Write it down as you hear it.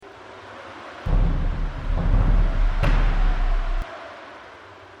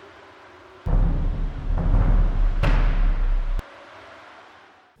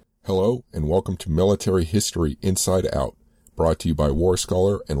Hello, and welcome to Military History Inside Out, brought to you by War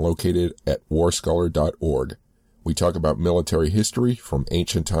Scholar and located at warscholar.org. We talk about military history from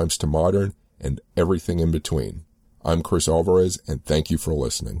ancient times to modern and everything in between. I'm Chris Alvarez, and thank you for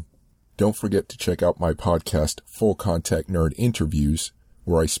listening. Don't forget to check out my podcast, Full Contact Nerd Interviews,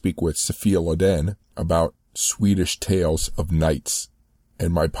 where I speak with Sophia Loden about Swedish tales of knights,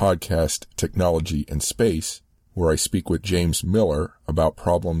 and my podcast, Technology and Space, where I speak with James Miller about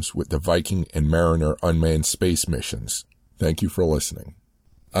problems with the Viking and Mariner unmanned space missions. Thank you for listening.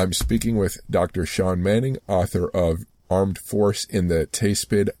 I'm speaking with Dr. Sean Manning, author of Armed Force in the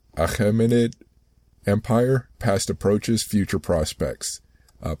Tayspid Achaemenid Empire, Past Approaches, Future Prospects,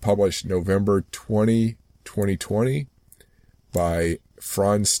 published November 2020 by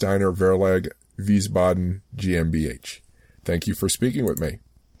Franz Steiner Verlag, Wiesbaden GmbH. Thank you for speaking with me.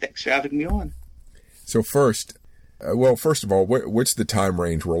 Thanks for having me on. So first of all, what's the time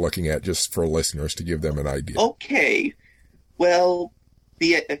range we're looking at, just for listeners to give them an idea? Okay. Well,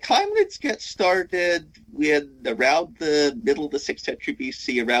 the Achaemenids get started around the middle of the 6th century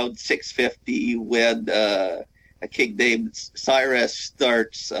BC, around 650, when a king named Cyrus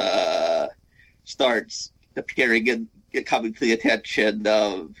starts appearing and coming to the attention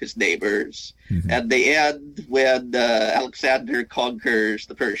of his neighbors. Mm-hmm. And they end when Alexander conquers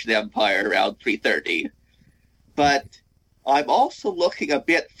the Persian Empire around 330. But I'm also looking a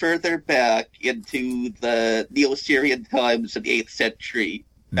bit further back into the Neo-Assyrian times of the 8th century,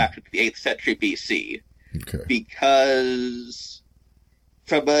 back to the 8th century BC. Okay. Because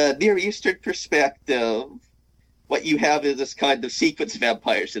from a Near Eastern perspective, what you have is this kind of sequence of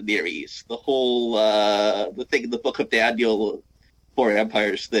empires in the Near East. The whole, the thing in the Book of Daniel, 4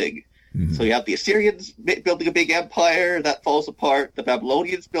 empires thing. Mm-hmm. So you have the Assyrians building a big empire, that falls apart. The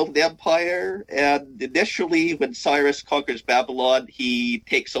Babylonians build an empire, and initially when Cyrus conquers Babylon, he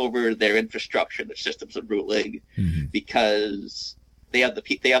takes over their infrastructure, their systems of ruling, mm-hmm. because they have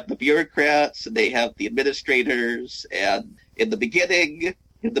the bureaucrats, and they have the administrators, and in the beginning,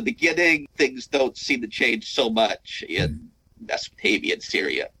 things don't seem to change so much in Mesopotamia and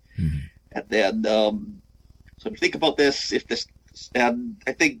Syria. Mm-hmm. And then, so if you think about this, and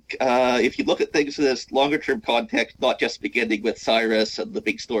I think if you look at things in this longer-term context, not just beginning with Cyrus and the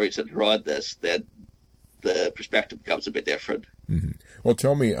big stories that are on this, then the perspective becomes a bit different. Mm-hmm. Well,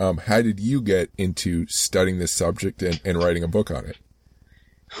 tell me, how did you get into studying this subject and writing a book on it?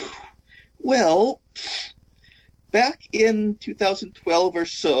 Well, back in 2012 or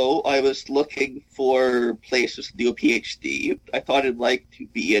so, I was looking for places to do a PhD. I thought I'd like to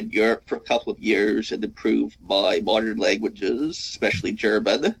be in Europe for a couple of years and improve my modern languages, especially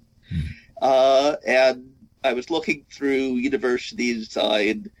German. And I was looking through universities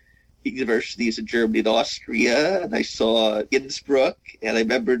in Germany and Austria, and I saw Innsbruck, and I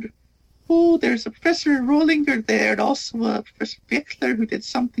remembered, there's a Professor Rollinger there, and also a Professor Bickler who did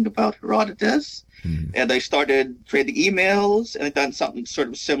something about Herodotus. Mm-hmm. And I started trading emails, and I'd done something sort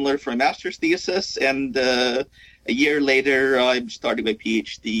of similar for a master's thesis. And a year later, I'm starting my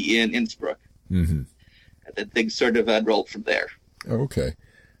PhD in Innsbruck. Mm-hmm. And then things sort of unrolled from there. Okay.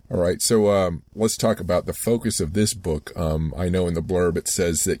 All right. So let's talk about the focus of this book. I know in the blurb it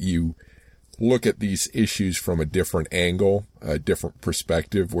says that you look at these issues from a different angle, a different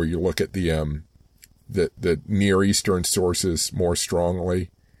perspective, where you look at the Near Eastern sources more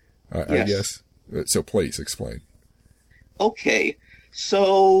strongly, yes. I guess. So please explain. Okay.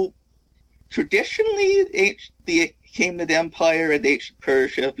 So traditionally, the Achaemenid Empire and ancient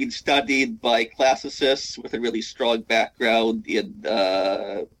Persia have been studied by classicists with a really strong background in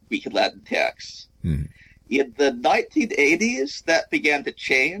Greek and Latin texts. Hmm. In the 1980s, that began to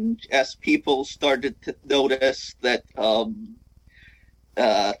change as people started to notice that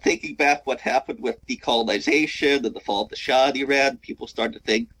thinking back what happened with decolonization and the fall of the Shah in Iran, people started to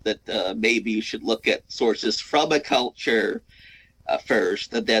think that maybe you should look at sources from a culture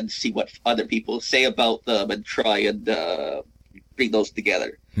first and then see what other people say about them and try and bring those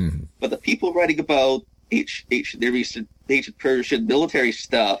together. Mm-hmm. But the people writing about ancient Near Eastern, ancient Persian military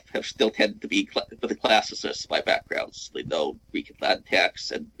stuff have still tended to be the classicists by backgrounds. They know Greek and Latin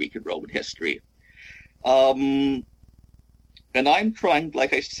texts and Greek and Roman history. And I'm trying,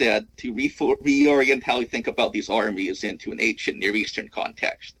 like I said, to reorient how we think about these armies into an ancient Near Eastern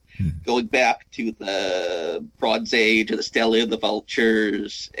context. Going back to the Bronze Age, and the Stelae and the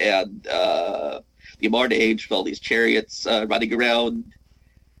Vultures, and the Amarna Age with all these chariots running around,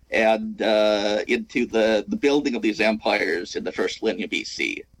 and into the building of these empires in the first millennium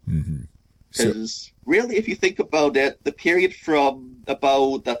BC. Because really, if you think about it, the period from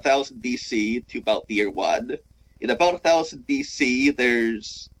about 1000 BC to about the year 1, in about 1000 BC,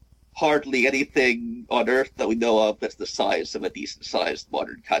 there's hardly anything on Earth that we know of that's the size of a decent-sized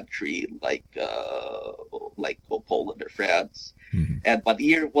modern country like Poland or France. Mm-hmm. And by the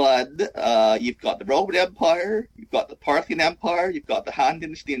year 1, you've got the Roman Empire, you've got the Parthian Empire, you've got the Han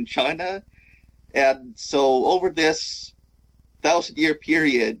Dynasty in China. And so over this 1,000-year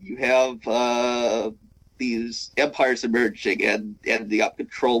period, you have these empires emerging and ending up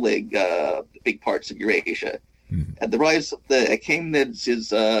controlling big parts of Eurasia. Mm-hmm. And the rise of the Achaemenids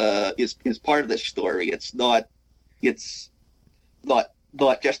is part of this story. It's not just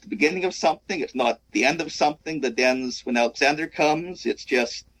the beginning of something. It's not the end of something that ends when Alexander comes. It's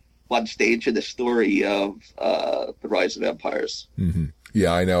just one stage in the story of the rise of empires. Mm-hmm.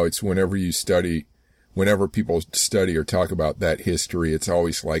 Yeah, I know. It's whenever people study or talk about that history, it's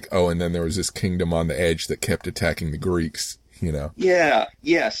always like, oh, and then there was this kingdom on the edge that kept attacking the Greeks, you know? Yeah,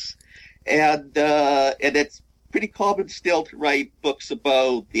 yes. And it's pretty common still to write books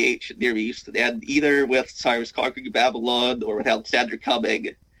about the ancient Near East, and either with Cyrus conquering Babylon or with Alexander coming.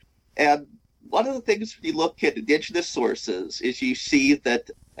 And one of the things when you look at indigenous sources is you see that,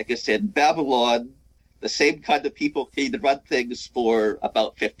 like I said, Babylon, the same kind of people continue to run things for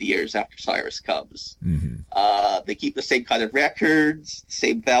about 50 years after Cyrus comes. Mm-hmm. They keep the same kind of records, the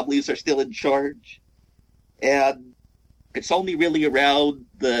same families are still in charge. And it's only really around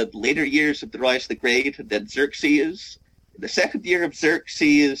the later years of Darius the Great and then Xerxes. In the second year of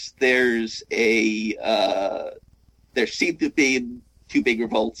Xerxes, there seem to be 2 big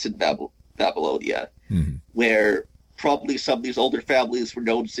revolts in Babylonia, mm-hmm. where probably some of these older families were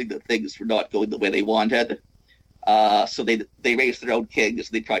noticing that things were not going the way they wanted. So they raised their own kings,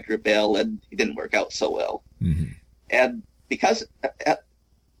 they tried to rebel, and it didn't work out so well. Mm-hmm.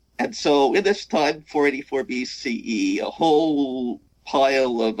 And so in this time, 484 BCE, a whole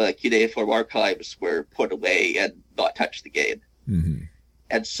pile of cuneiform archives were put away and not touched again. Mm-hmm.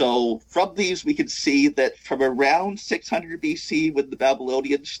 And so from these, we can see that from around 600 BC, when the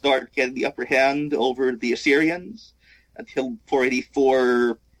Babylonians start getting the upper hand over the Assyrians, until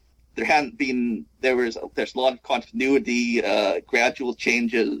 484, there's a lot of continuity, gradual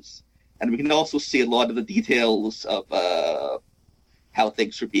changes, and we can also see a lot of the details of how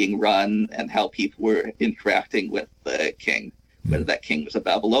things were being run and how people were interacting with the king, whether that king was a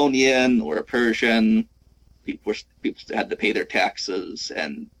Babylonian or a Persian. People still had to pay their taxes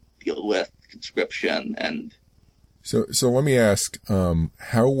and deal with conscription. And so let me ask,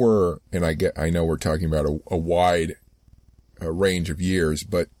 how were, and I know we're talking about a wide range of years,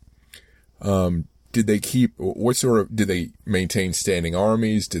 but did they maintain standing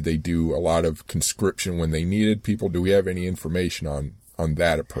armies? Did they do a lot of conscription when they needed people? Do we have any information on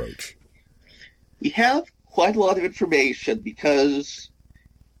that approach? We have quite a lot of information because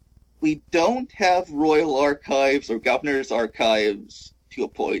we don't have royal archives or governor's archives to a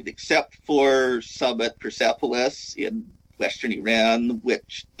point, except for some at Persepolis in western Iran,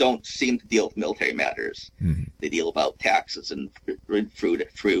 which don't seem to deal with military matters. Mm-hmm. They deal about taxes and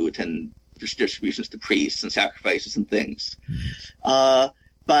fruit and distributions to priests and sacrifices and things. Mm-hmm.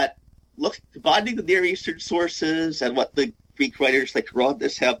 But combining the Near Eastern sources and what the Greek writers like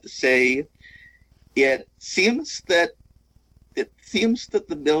Herodotus have to say, it seems that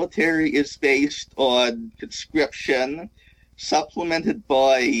the military is based on conscription, supplemented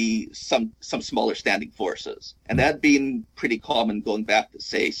by some smaller standing forces, and that being pretty common going back to,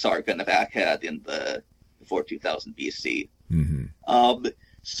 say, Sargon of Akkad in the before 2000 BC. Mm-hmm.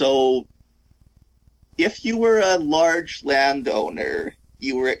 So if you were a large landowner,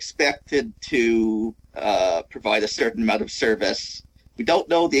 you were expected to provide a certain amount of service. We don't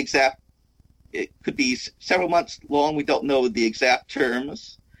know the exact. It could be several months long. We don't know the exact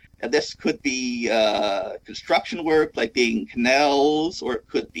terms. And this could be construction work, like digging canals, or it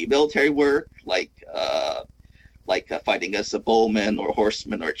could be military work, like fighting as a bowman or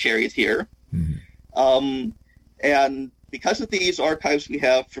horseman or charioteer. Mm-hmm. And because of these archives we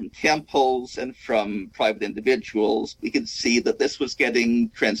have from temples and from private individuals, we can see that this was getting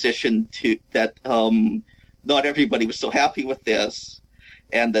transitioned to that. Not everybody was so happy with this.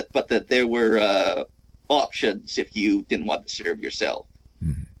 But that there were options if you didn't want to serve yourself.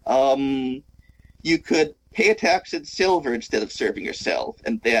 Mm-hmm. You could pay a tax in silver instead of serving yourself,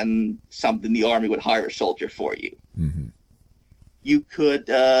 and then somebody in the army would hire a soldier for you. Mm-hmm. You could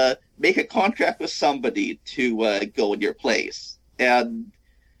make a contract with somebody to go in your place. And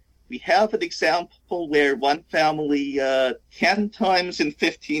we have an example where one family 10 times in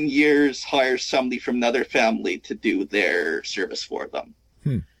 15 years hires somebody from another family to do their service for them.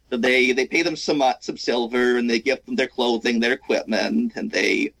 So they pay them some silver, and they give them their clothing, their equipment, and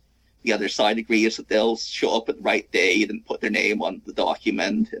they the other side agrees that they'll show up at the right date and put their name on the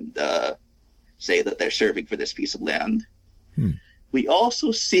document and say that they're serving for this piece of land. We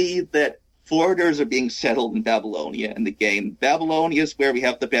also see that foreigners are being settled in Babylonia in the game. Babylonia is where we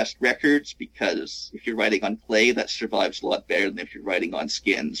have the best records, because if you're writing on clay, that survives a lot better than if you're writing on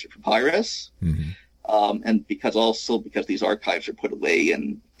skins or papyrus. And because these archives are put away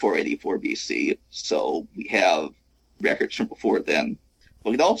in 484 BC, so we have records from before then.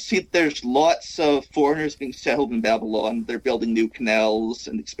 But we also see that there's lots of foreigners being settled in Babylon. They're building new canals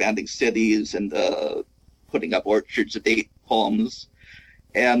and expanding cities and putting up orchards of date palms.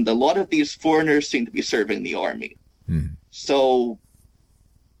 And a lot of these foreigners seem to be serving the army. So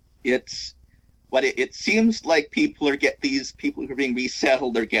it seems like these people who are being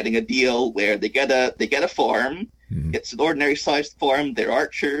resettled are getting a deal where they get a farm. It's an ordinary sized farm. They're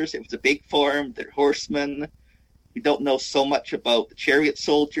archers. If it's a big farm, they're horsemen. We don't know so much about the chariot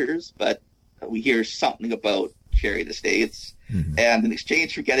soldiers, but we hear something about chariot estates. And in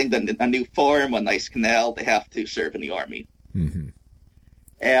exchange for getting a new farm, a nice canal, they have to serve in the army.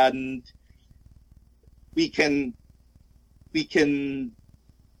 And we can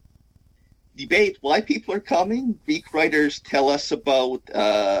debate why people are coming. Greek writers tell us about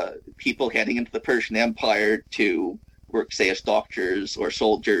people heading into the Persian Empire to work, say, as doctors or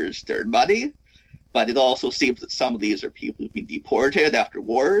soldiers to earn money. But it also seems that some of these are people who've been deported after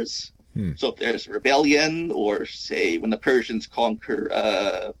wars. So if there's a rebellion, or say when the Persians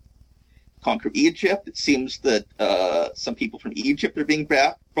conquer Egypt, it seems that some people from Egypt are being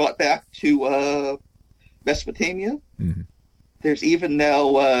brought back to Mesopotamia. There's even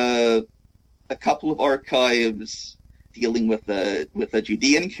now a couple of archives dealing with a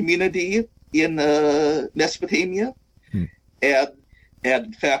Judean community in Mesopotamia, and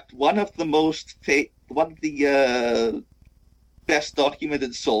in fact, one of the best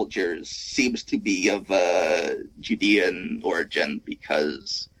documented soldiers seems to be of Judean origin,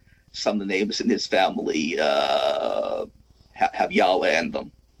 because some of the names in his family have Yahweh in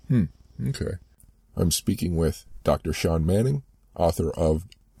them. Okay. I'm speaking with Dr. Sean Manning, author of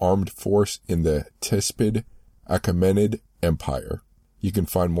Armed Force in the Tespid Achaemenid Empire. You can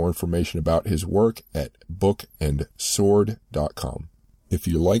find more information about his work at bookandsword.com. If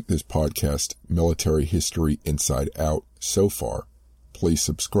you like this podcast, Military History Inside Out, so far, please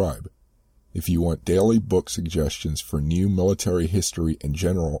subscribe. If you want daily book suggestions for new military history and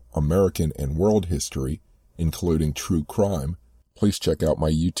general American and world history, including true crime, please check out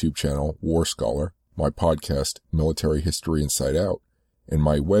my YouTube channel, War Scholar, my podcast, Military History Inside Out, and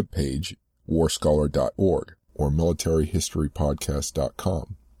my webpage, warscholar.org or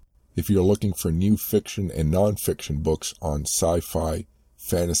militaryhistorypodcast.com. If you're looking for new fiction and nonfiction books on sci-fi,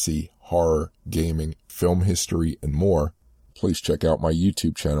 fantasy, horror, gaming, film history, and more, please check out my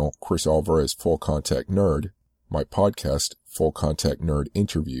YouTube channel, Chris Alvarez Full Contact Nerd, my podcast, Full Contact Nerd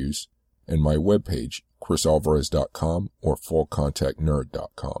Interviews, and my webpage, chrisalvarez.com or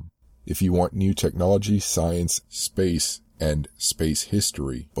fullcontactnerd.com. If you want new technology, science, space, and space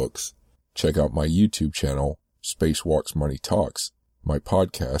history books, check out my YouTube channel, Spacewalks Money Talks, my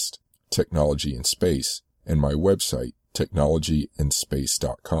podcast, Technology in Space, and my website,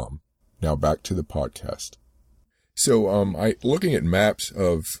 technologyandspace.com. Now back to the podcast. So, looking at maps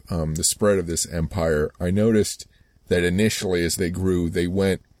of the spread of this empire, I noticed that initially as they grew, they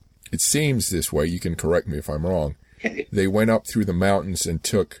went, it seems this way, you can correct me if I'm wrong, they went up through the mountains and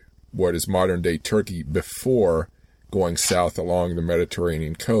took what is modern-day Turkey before going south along the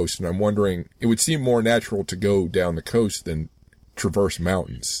Mediterranean coast. And I'm wondering, it would seem more natural to go down the coast than traverse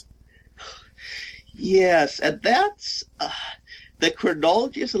mountains. Yes, and that's the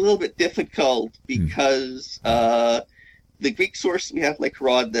chronology is a little bit difficult because the Greek sources we have, like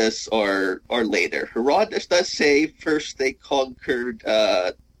Herodotus, are later. Herodotus does say first they conquered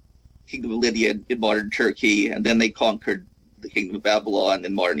Kingdom of Lydia in modern Turkey, and then they conquered the Kingdom of Babylon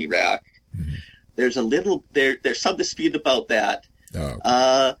in modern Iraq. There's some dispute about that.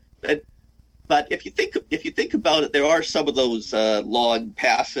 But if you think about it, there are some of those long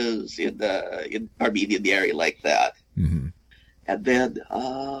passes in Armenia, in the area like that. And then,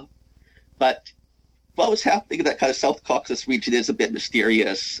 but what was happening in that kind of South Caucasus region is a bit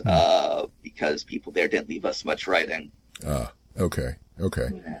mysterious because people there didn't leave us much writing. Okay.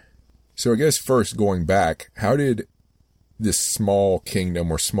 So I guess first going back, how did this small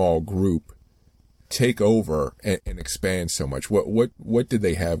kingdom or small group take over and expand so much? What did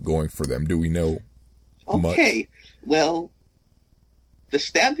they have going for them? Do we know much? Okay, well, the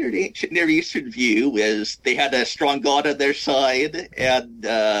standard ancient Near Eastern view is they had a strong god on their side, and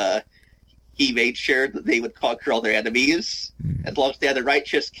he made sure that they would conquer all their enemies, as long as they had a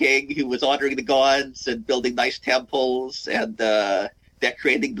righteous king who was honoring the gods and building nice temples and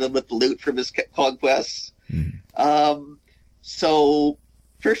decorating them with loot from his conquests. So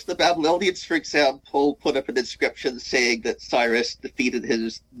first, the Babylonians, for example, put up an inscription saying that Cyrus defeated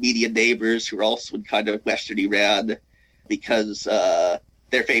his Median neighbors, who were also in kind of Western Iran, because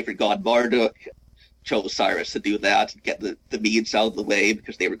their favorite god Marduk chose Cyrus to do that and get the Medes out of the way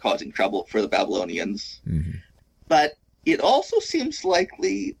because they were causing trouble for the Babylonians. But it also seems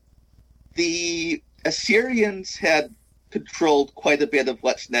likely the Assyrians had controlled quite a bit of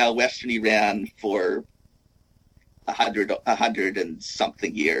what's now Western Iran for 100 and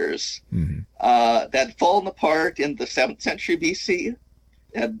something years. That had fallen apart in the 7th century BC,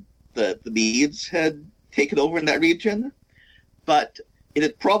 and the Medes had taken over in that region. But it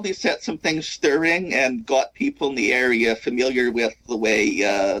had probably set some things stirring and got people in the area familiar with the way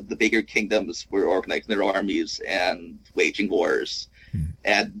the bigger kingdoms were organizing their armies and waging wars,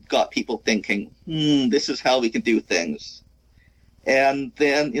 and got people thinking, this is how we can do things. And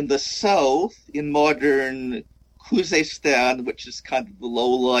then in the south, in modern Khuzestan, which is kind of the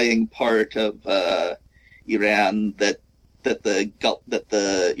low-lying part of Iran that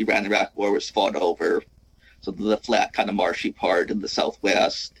the Iran-Iraq War was fought over, so the flat kind of marshy part in the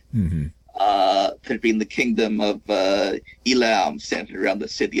southwest. There'd been the kingdom of Elam, centered around the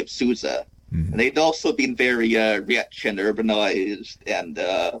city of Susa. And they'd also been very rich and urbanized and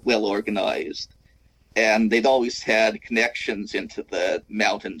well-organized. And they'd always had connections into the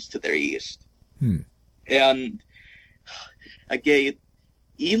mountains to their east. And again,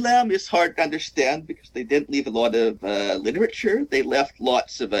 Elam is hard to understand because they didn't leave a lot of literature. They left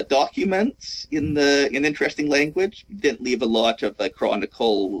lots of documents in interesting language. Didn't leave a lot of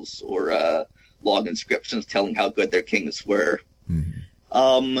chronicles or long inscriptions telling how good their kings were.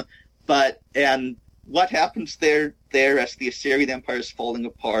 And what happens there as the Assyrian Empire is falling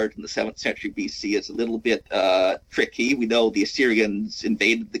apart in the 7th century BC is a little bit tricky. We know the Assyrians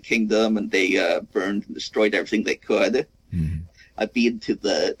invaded the kingdom and they burned and destroyed everything they could. I've been to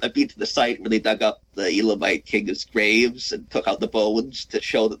the site where they dug up the Elamite king's graves and took out the bones to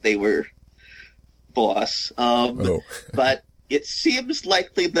show that they were boss. But it seems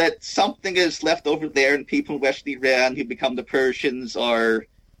likely that something is left over there, and people in Western Iran who become the Persians are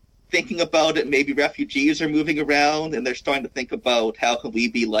thinking about it. Maybe refugees are moving around, and they're starting to think about how can we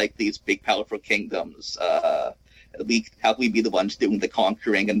be like these big, powerful kingdoms? How can we be the ones doing the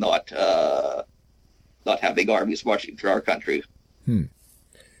conquering and not having armies marching through our country?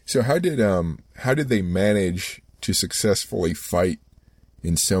 So how did they manage to successfully fight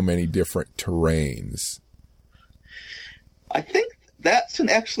in so many different terrains? I think that's an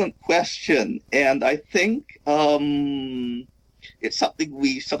excellent question, and I think it's something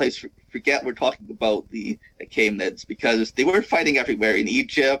we sometimes forget. We're talking about the Achaemenids because they were fighting everywhere: in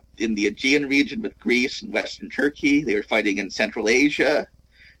Egypt, in the Aegean region with Greece and Western Turkey. They were fighting in Central Asia.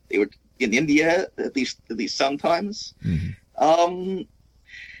 They were in India, at least sometimes.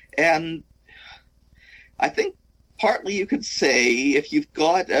 And I think partly you could say if you've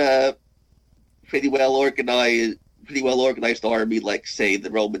got a pretty well organized army, like say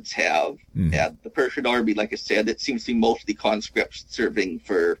the Romans have, and the Persian army, like I said, it seems to be mostly conscripts serving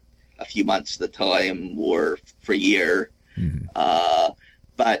for a few months at a time or for a year.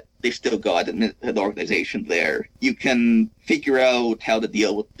 But they still got an organization there. You can figure out how to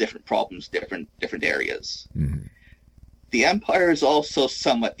deal with different problems, different areas. The empire is also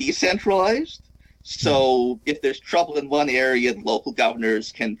somewhat decentralized. So if there's trouble in one area, the local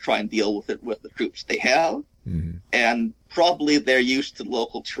governors can try and deal with it with the troops they have. And probably they're used to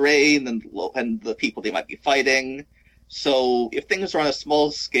local terrain and the people they might be fighting. So if things are on a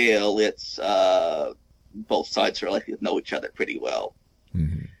small scale, it's both sides are likely to know each other pretty well.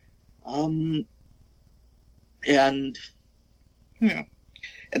 And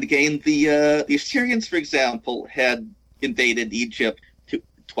again, the Assyrians, for example, had invaded Egypt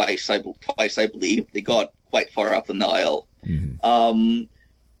twice, I believe. They got quite far up the Nile.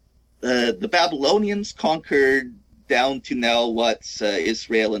 The Babylonians conquered down to now what's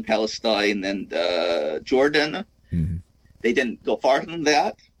Israel and Palestine and Jordan. They didn't go farther than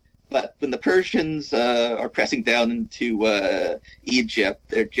that. But when the Persians are pressing down into Egypt,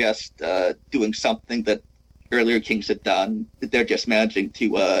 they're just doing something that earlier kings had done. They're just managing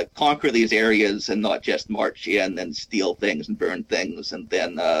to conquer these areas and not just march in and steal things and burn things and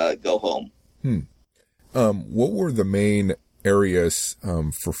then go home. What were the main areas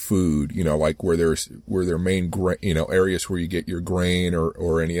for food? Like were there main areas where you get your grain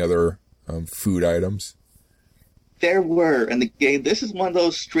or any other food items? There were, and again, this is one of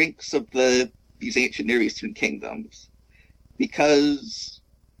those strengths of these ancient Near Eastern kingdoms, because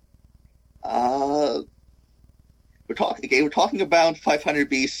we're talking about 500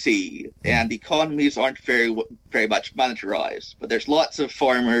 BC, and economies aren't very much monetarized, but there's lots of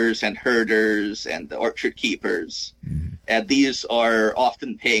farmers and herders and orchard keepers, and these are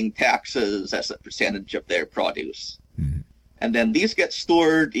often paying taxes as a percentage of their produce. And then these get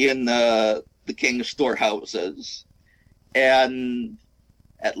stored in the king's storehouses. And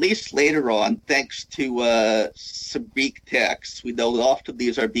at least later on, thanks to some Greek texts, we know that often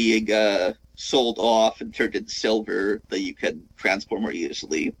these are being sold off and turned into silver that you can transport more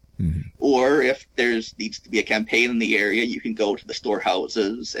easily. Or if needs to be a campaign in the area, you can go to the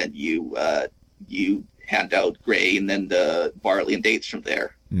storehouses and you hand out grain and barley and dates from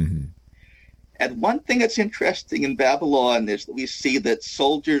there. And one thing that's interesting in Babylon is that we see that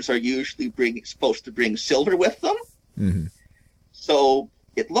soldiers are usually supposed to bring silver with them. So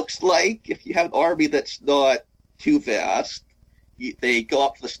it looks like if you have an army that's not too vast, they go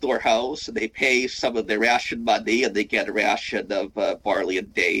up to the storehouse and they pay some of their ration money, and they get a ration of barley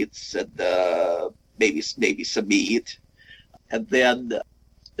and dates and maybe some meat. And then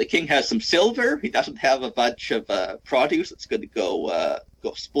the king has some silver. He doesn't have a bunch of produce that's going to go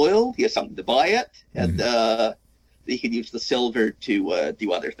spoiled. He has something to buy it, and he can use the silver to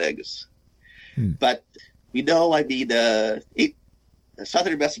do other things. But we know,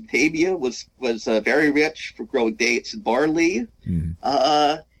 southern Mesopotamia was very rich for growing dates and barley.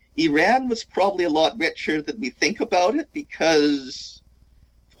 Iran was probably a lot richer than we think about it, because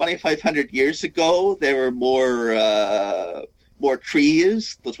 2,500 years ago there were more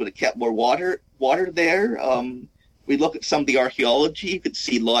trees. Those would have kept more water there. We look at some of the archaeology, you could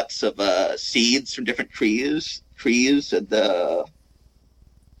see lots of seeds from different trees and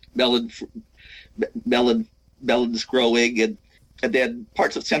melons growing, and then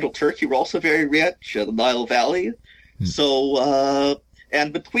parts of central Turkey were also very rich, the Nile Valley. So,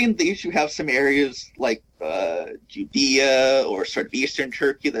 and between these, you have some areas like Judea or sort of eastern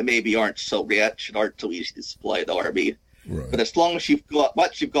Turkey that maybe aren't so rich and aren't so easy to supply an army. Right. But as long as you've got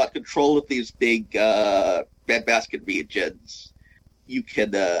control of these big breadbasket regions, you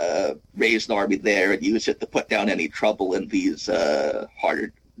can raise an army there and use it to put down any trouble in these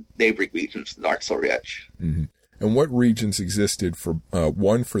harder neighboring regions that aren't so rich. And what regions existed for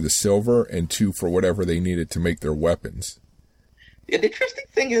one for the silver and two for whatever they needed to make their weapons? The interesting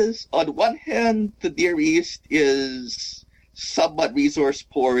thing is, on one hand, the Near East is somewhat resource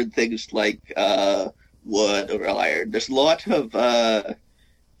poor in things like wood or iron. There's a lot of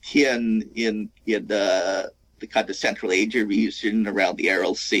tin in the kind of Central Asia region around the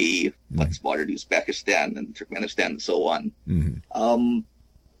Aral Sea, like modern Uzbekistan and Turkmenistan and so on.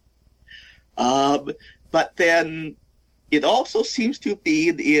 But then it also seems to be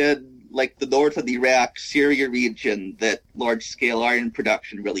in like the north of the Iraq, Syria region that large-scale iron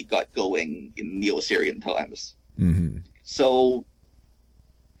production really got going in Neo-Assyrian times. So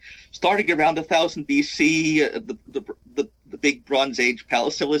starting around 1000 BC, the big Bronze Age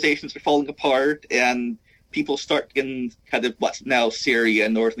palace civilizations are falling apart, and people start in kind of what's now Syria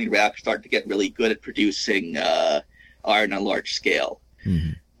and northern Iraq start to get really good at producing iron on a large scale.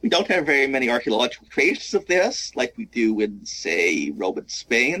 We don't have very many archaeological traces of this, like we do in, say, Roman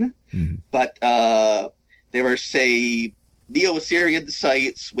Spain. But there are, say, Neo-Assyrian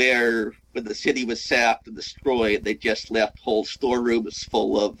sites where, when the city was sacked and destroyed, they just left whole storerooms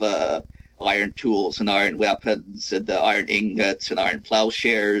full of iron tools and iron weapons and iron ingots and iron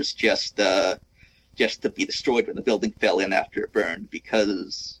plowshares just to be destroyed when the building fell in after it burned,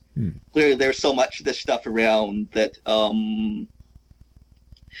 because clearly there's so much of this stuff around that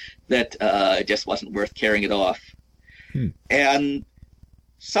it just wasn't worth carrying it off. And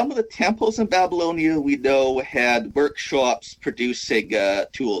some of the temples in Babylonia, we know, had workshops producing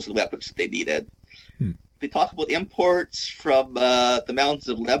tools and weapons that they needed. They talk about imports from the mountains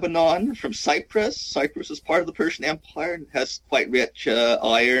of Lebanon, from Cyprus. Cyprus is part of the Persian Empire and has quite rich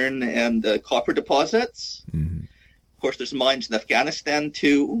iron and copper deposits. Of course, there's mines in Afghanistan,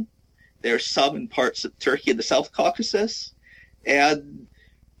 too. There's some in parts of Turkey and the South Caucasus. And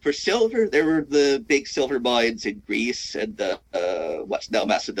for silver, there were the big silver mines in Greece and what's now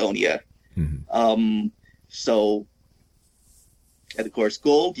Macedonia. So, and of course,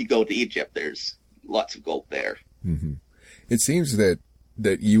 gold, you go to Egypt, there's lots of gold there. It seems that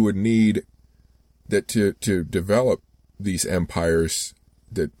you would need that to develop these empires,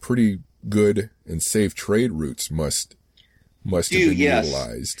 that pretty good and safe trade routes must have been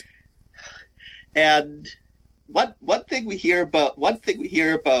utilized. And one thing we hear about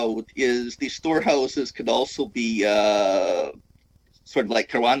is these storehouses could also be sort of like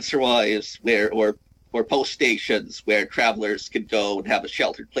caravanserais or post stations where travelers could go and have a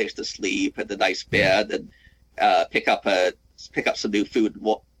sheltered place to sleep and a nice bed and pick up some new food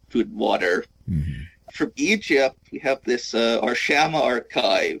and water. Mm-hmm. From Egypt, we have this Arshama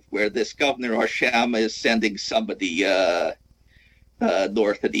archive where this governor Arshama is sending somebody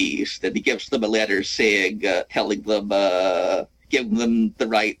north and east, and he gives them a letter saying, telling them, giving them the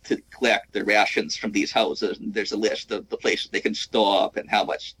right to collect their rations from these houses, and there's a list of the places they can stop and how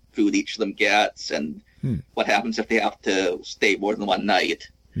much food each of them gets, and what happens if they have to stay more than one night.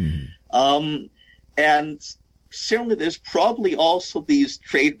 Mm-hmm. And certainly there's probably also these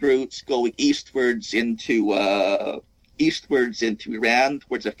trade routes going eastwards into Iran,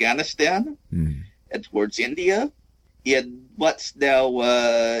 towards Afghanistan, and towards India, in what's now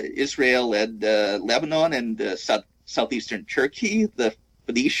Israel and Lebanon and southeastern Turkey. The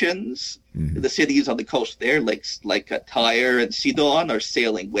Phoenicians, the cities on the coast there, like Tyre and Sidon, are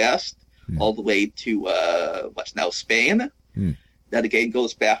sailing west all the way to what's now Spain. That again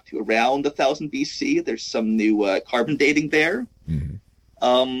goes back to around 1000 BC. There's some new carbon dating there.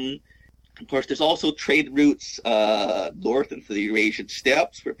 Of course, there's also trade routes north into the Eurasian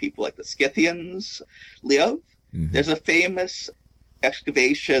steppes where people like the Scythians live. There's a famous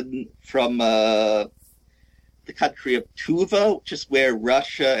excavation from the country of Tuva, which is where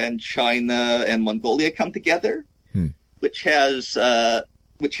Russia and China and Mongolia come together, which has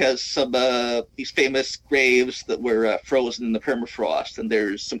some these famous graves that were frozen in the permafrost, and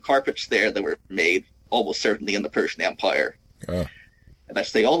there's some carpets there that were made almost certainly in the Persian Empire. And I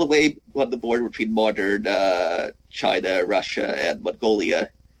say all the way on the border between modern China, Russia, and Mongolia.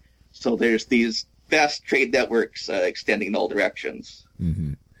 So there's these vast trade networks extending in all directions.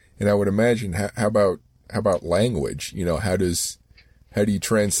 And I would imagine, how about language? You know, how do you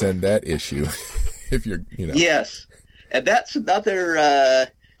transcend that issue? If you're, Yes. And that's another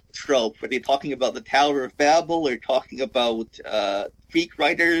trope when you're talking about the Tower of Babel, or talking about Greek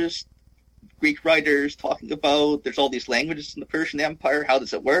writers talking about there's all these languages in the Persian Empire. How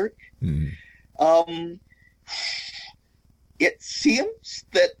does it work? It seems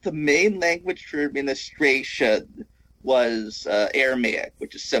that the main language for administration was Aramaic,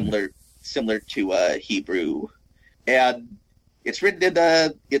 which is similar to Hebrew, and it's written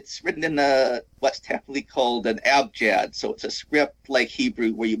in what's technically called an abjad. So it's a script like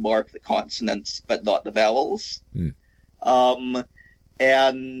Hebrew where you mark the consonants but not the vowels.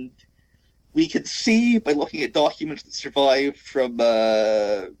 And we can see by looking at documents that survive from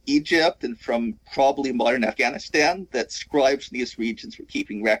Egypt and from probably modern Afghanistan that scribes in these regions were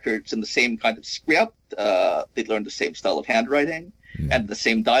keeping records in the same kind of script. They learned the same style of handwriting and the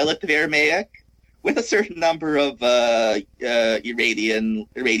same dialect of Aramaic, with a certain number of Iranian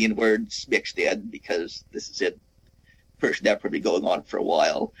words mixed in, because this is in Persian Empire going on for a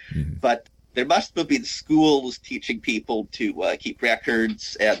while. But there must have been schools teaching people to keep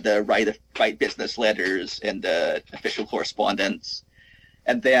records and write business letters and official correspondence.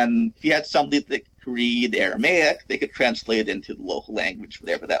 And then if you had somebody that could read Aramaic, they could translate it into the local language,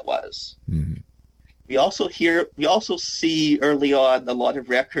 whatever that was. We also see early on a lot of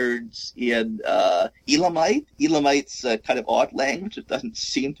records in Elamite. Elamite's a kind of odd language. It doesn't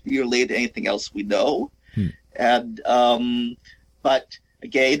seem to be related to anything else we know. And but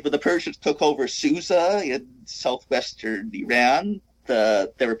again, when the Persians took over Susa in southwestern Iran,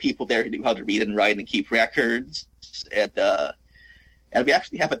 there were people there who knew how to read and write and keep records. And we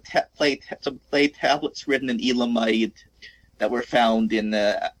actually have some clay tablets written in Elamite that were found in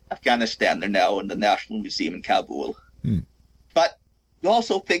Afghanistan. They're now in the National Museum in Kabul. But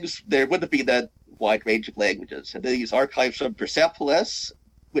also things, there would have been a wide range of languages. And these archives from Persepolis,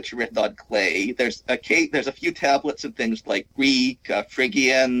 which are written on clay. There's a few tablets of things like Greek,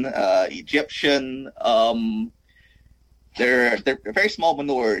 Phrygian, Egyptian. They're a very small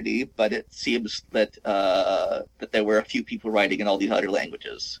minority, but it seems that there were a few people writing in all these other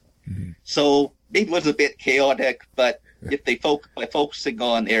languages. So maybe it was a bit chaotic, but if by focusing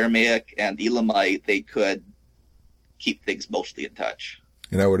on Aramaic and Elamite, they could keep things mostly in touch.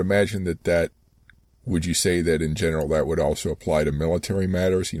 And I would imagine that would you say that in general that would also apply to military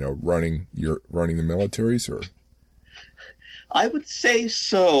matters? Running the militaries, or? I would say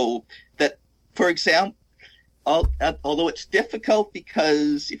so. That, for example, although it's difficult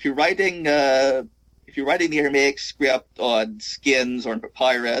because if you're writing the Aramaic script on skins or on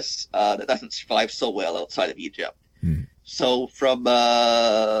papyrus, that doesn't survive so well outside of Egypt. So from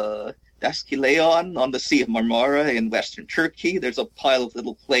Deskaleon on the Sea of Marmara in western Turkey. There's a pile of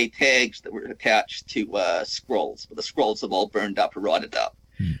little clay tags that were attached to scrolls, but the scrolls have all burned up or rotted up.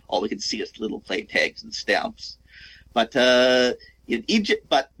 All we can see is little clay tags and stamps. But in Egypt,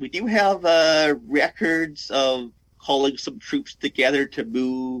 but we do have records of calling some troops together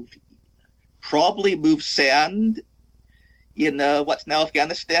to probably move sand in what's now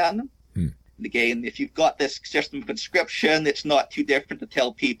Afghanistan. And again, if you've got this system of conscription, it's not too different to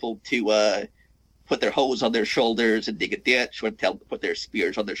tell people to put their hose on their shoulders and dig a ditch, or tell them to put their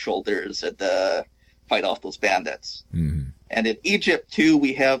spears on their shoulders and fight off those bandits. And in Egypt too,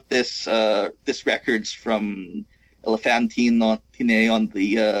 we have this records from Elephantine on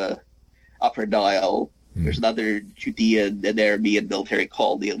the Upper Nile. There's another Judean and Aramean military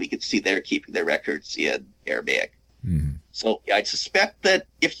colony, and we can see they're keeping their records in Aramaic. So yeah, I suspect that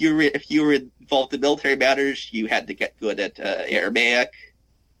if you were involved in military matters, you had to get good at Aramaic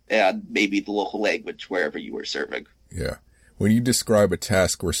and maybe the local language wherever you were serving. Yeah. When you describe a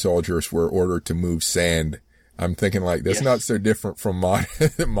task where soldiers were ordered to move sand, I'm thinking like that's not so different from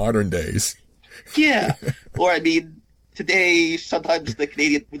modern days. Yeah. Or I mean, today sometimes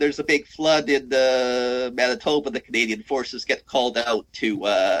there's a big flood in Manitoba. The Canadian forces get called out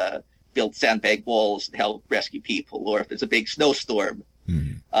to build sandbag walls and help rescue people, or if there's a big snowstorm,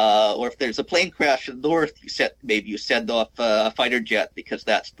 or if there's a plane crash in the north, you send off a fighter jet because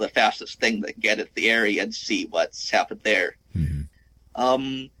that's the fastest thing that can get at the area and see what's happened there.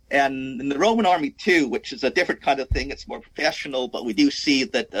 And in the Roman army too, which is a different kind of thing, it's more professional, but we do see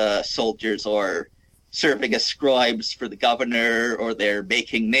that soldiers are serving as scribes for the governor, or they're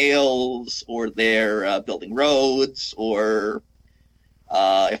making nails, or they're building roads, or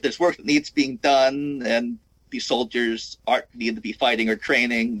if there's work that needs being done and these soldiers aren't needed to be fighting or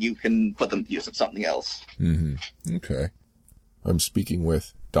training, you can put them to use of something else. Okay. I'm speaking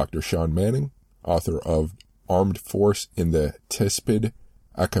with Dr. Sean Manning, author of Armed Force in the Tespid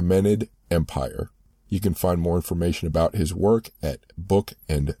Achaemenid Empire. You can find more information about his work at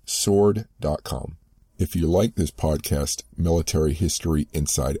bookandsword.com. If you like this podcast, Military History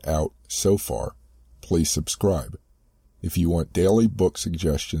Inside Out, so far, please subscribe. If you want daily book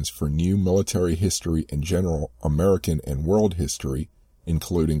suggestions for new military history and general American and world history,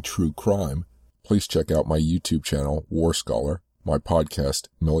 including true crime, please check out my YouTube channel, War Scholar, my podcast,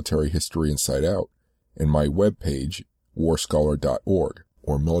 Military History Inside Out, and my webpage, warscholar.org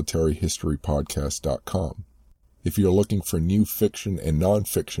or militaryhistorypodcast.com. If you're looking for new fiction and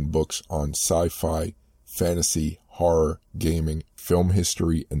nonfiction books on sci-fi, fantasy, horror, gaming, film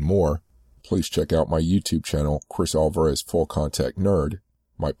history, and more, please check out my YouTube channel, Chris Alvarez Full Contact Nerd,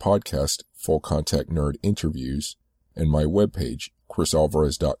 my podcast, Full Contact Nerd Interviews, and my webpage,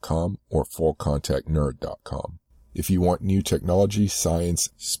 chrisalvarez.com or fullcontactnerd.com. If you want new technology, science,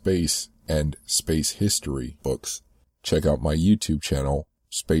 space, and space history books, check out my YouTube channel,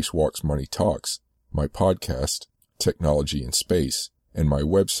 Spacewalks Money Talks, my podcast, Technology in Space, and my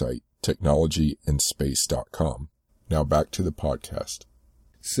website, technologyandspace.com. Now back to the podcast.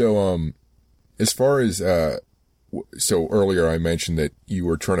 So, as far as, so earlier I mentioned that you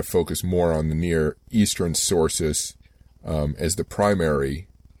were trying to focus more on the Near Eastern sources, as the primary.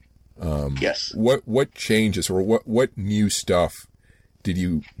 Yes. What changes or what new stuff do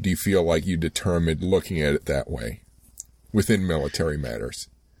you feel like you determined looking at it that way within military matters?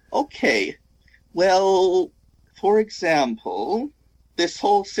 Okay. Well, for example, this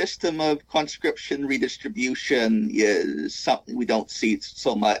whole system of conscription redistribution is something we don't see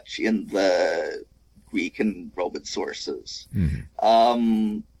so much in the Greek and Roman sources.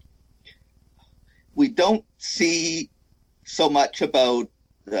 We don't see so much about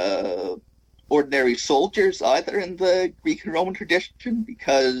ordinary soldiers either in the Greek and Roman tradition,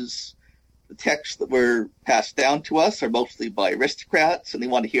 because the texts that were passed down to us are mostly by aristocrats, and they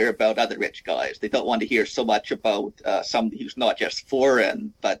want to hear about other rich guys. They don't want to hear so much about somebody who's not just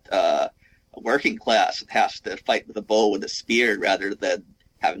foreign, but a working class that has to fight with a bow and a spear rather than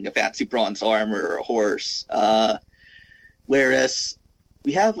having a fancy bronze armor or a horse. Whereas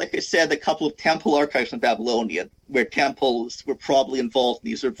we have, like I said, a couple of temple archives in Babylonia where temples were probably involved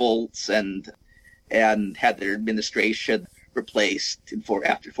in these revolts and had their administration replaced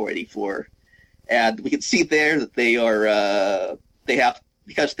after 484. And we can see there that they have,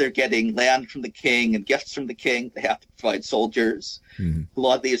 because they're getting land from the king and gifts from the king, they have to provide soldiers. A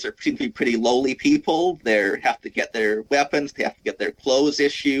lot of these seem to be pretty lowly people. They have to get their weapons, they have to get their clothes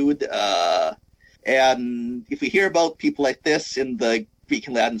issued. And if we hear about people like this in the Greek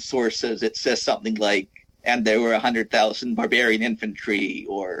and Latin sources, it says something like, and there were 100,000 barbarian infantry,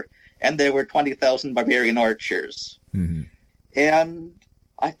 and there were 20,000 barbarian archers. And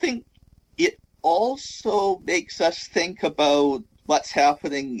I think it also makes us think about what's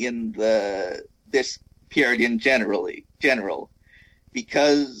happening in this period in general,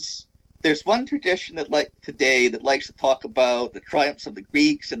 because there's one tradition that today that likes to talk about the triumphs of the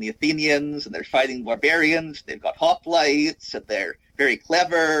Greeks and the Athenians, and they're fighting barbarians. They've got hoplites, and they're very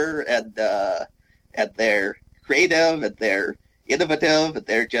clever, and they're creative, and they're innovative, and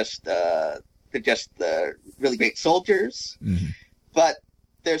they're just really great soldiers. Mm-hmm. But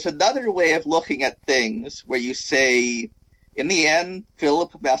there's another way of looking at things where you say, in the end,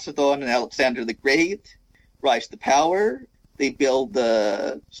 Philip of Macedon and Alexander the Great rise to power. They build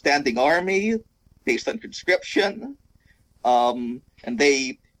a standing army based on conscription, and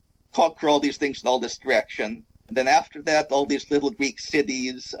they conquer all these things in all this direction. And then after that, all these little Greek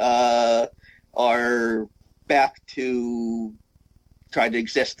cities are back to trying to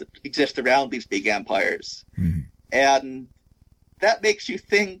exist around these big empires. Mm-hmm. And that makes you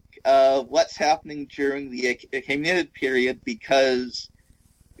think of what's happening during the Achaemenid period, because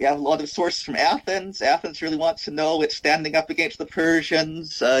we have a lot of sources from Athens. Athens really wants to know. It's standing up against the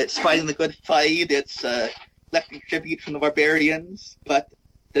Persians. It's fighting the good fight. It's collecting tribute from the barbarians. But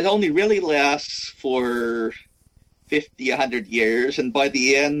it only really lasts for 50, 100 years. And by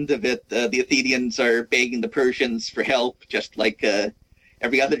the end of it, the Athenians are begging the Persians for help, just like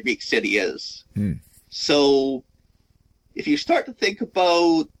every other Greek city is. Mm. So if you start to think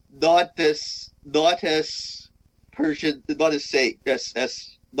about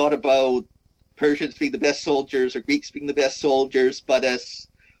not about Persians being the best soldiers or Greeks being the best soldiers, but as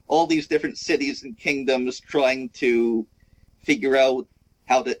all these different cities and kingdoms trying to figure out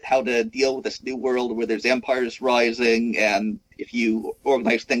how to deal with this new world where there's empires rising, and if you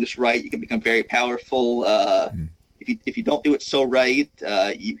organize things right, you can become very powerful. If you don't do it so right,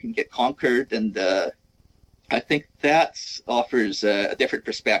 you can get conquered, and I think that offers a different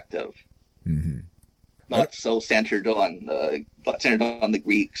perspective. Mm-hmm. Not so centered on the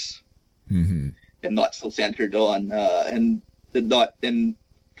Greeks, mm-hmm. and not so centered on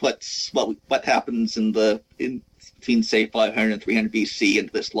puts what happens between say 500 and 300 BC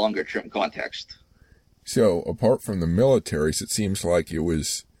into this longer term context. So apart from the militaries, it seems like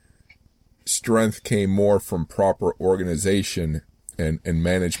strength came more from proper organization and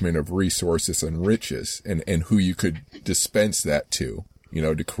management of resources and riches, and who you could dispense that to.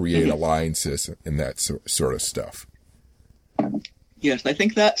 To create alliances and that sort of stuff. Yes, I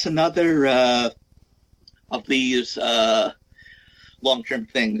think that's another of these long-term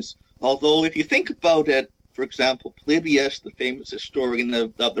things. Although, if you think about it, for example, Polybius, the famous historian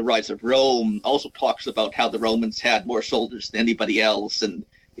of the rise of Rome, also talks about how the Romans had more soldiers than anybody else, and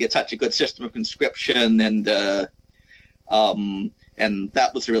they had such a good system of conscription, and that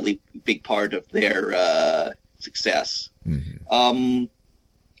was a really big part of their success. Mm-hmm.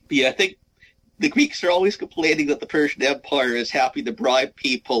 Yeah, I think the Greeks are always complaining that the Persian Empire is happy to bribe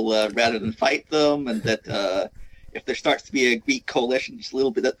people rather than fight them, and that if there starts to be a Greek coalition, just a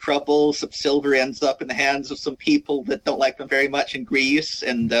little bit of trouble, some silver ends up in the hands of some people that don't like them very much in Greece.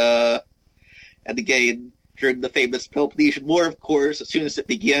 And again, during the famous Peloponnesian War, of course, as soon as it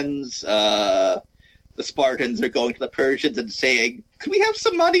begins, the Spartans are going to the Persians and saying, "Could we have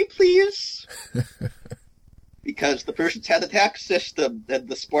some money, please?" Because the Persians had a tax system, and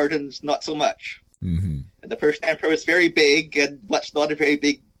the Spartans not so much. Mm-hmm. And the Persian Empire is very big, and what's not a very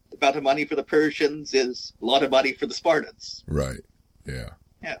big amount of money for the Persians is a lot of money for the Spartans. Right. Yeah.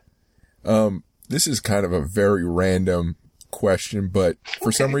 Yeah. This is kind of a very random question, but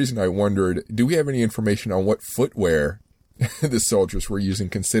for some reason I wondered, do we have any information on what footwear the soldiers were using,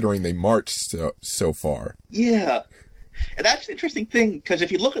 considering they marched so far? Yeah. And that's an interesting thing, because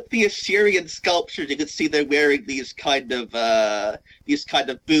if you look at the Assyrian sculptures, you can see they're wearing these kind of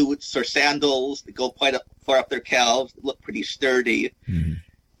boots or sandals that go quite far up their calves, that look pretty sturdy. Mm-hmm.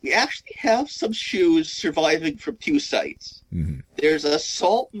 We actually have some shoes surviving from two sites. Mm-hmm. There's a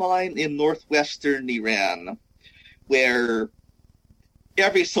salt mine in northwestern Iran where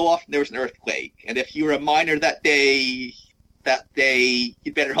every so often there was an earthquake, and if you were a miner that day,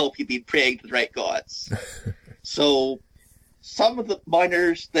 you'd better hope you'd be praying to the right gods. So some of the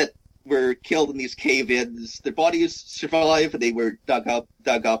miners that were killed in these cave-ins, their bodies survived, and they were dug up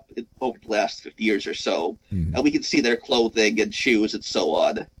over the last 50 years or so. Mm-hmm. And we can see their clothing and shoes and so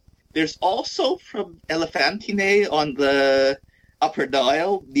on. There's also from Elephantine on the Upper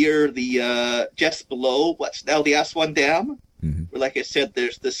Nile, near the just below what's now the Aswan Dam, mm-hmm. where, like I said,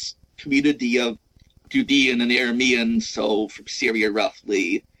 there's this community of Judean and Aramean, so from Syria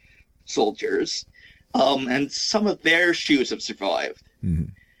roughly, soldiers. And some of their shoes have survived. Mm-hmm.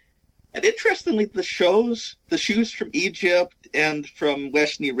 And interestingly, the shoes from Egypt and from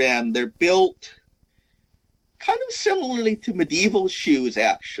Western Iran, they're built kind of similarly to medieval shoes,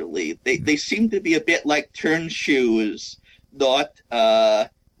 actually. They seem to be a bit like turn shoes, not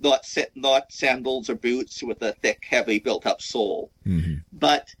sandals or boots with a thick, heavy, built-up sole. Mm-hmm.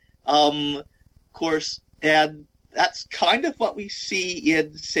 But, of course, and that's kind of what we see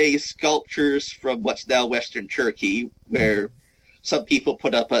in, say, sculptures from what's now Western Turkey, where some people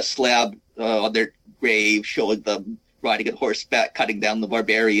put up a slab on their grave showing them riding on horseback, cutting down the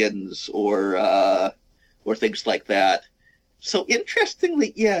barbarians, or things like that. So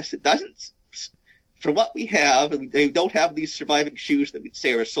interestingly, yes, it doesn't. For what we have, and they don't have these surviving shoes that we'd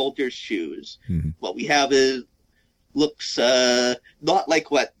say are soldiers' shoes. Mm-hmm. What we have looks not like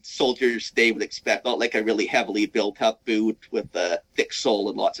what soldiers today would expect, not like a really heavily built-up boot with a thick sole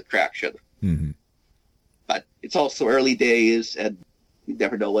and lots of traction. Mm-hmm. But it's also early days, and we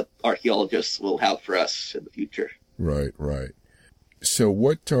never know what archaeologists will have for us in the future. Right. So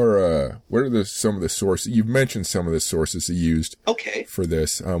what are some of the sources? You've mentioned some of the sources you used for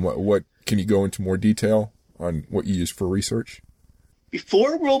this. What can you go into more detail on what you used for research?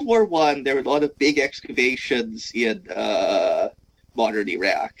 Before World War I, there were a lot of big excavations in modern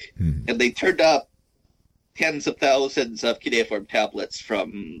Iraq, and they turned up tens of thousands of cuneiform tablets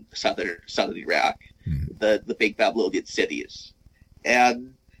from southern Iraq, the big Babylonian cities.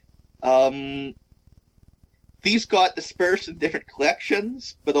 And these got dispersed in different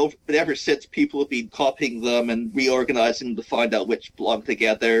collections, but ever since, people have been copying them and reorganizing them to find out which belong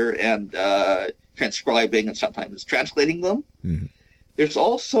together, and transcribing and sometimes translating them. Mm-hmm. There's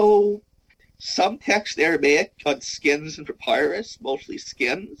also some text Aramaic on skins and papyrus, mostly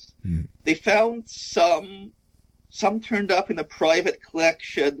skins. Mm-hmm. They found some turned up in a private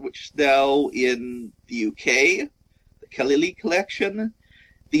collection, which is now in the UK, the Khalili collection.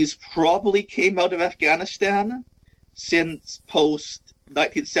 These probably came out of Afghanistan since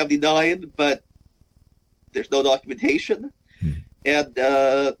post-1979, but there's no documentation. Mm-hmm. And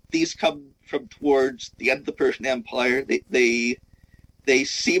these come from towards the end of the Persian Empire. They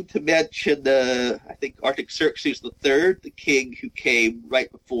seem to mention, I think, Artaxerxes III, the king who came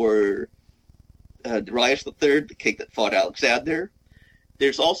right before Darius III, the king that fought Alexander.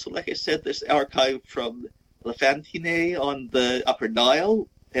 There's also, like I said, this archive from Elephantine on the Upper Nile,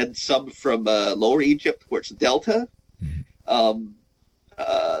 and some from Lower Egypt, where it's the Delta. Mm-hmm.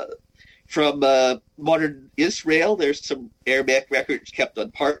 From modern Israel, there's some Aramaic records kept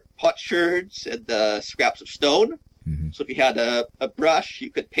on potsherds and scraps of stone. Mm-hmm. So if you had a brush,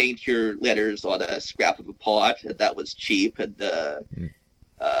 you could paint your letters on a scrap of a pot, and that was cheap and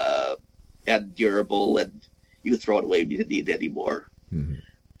durable, and you could throw it away if you didn't need it anymore. Mm-hmm.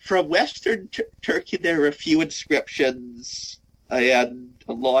 From Western Turkey, there are a few inscriptions and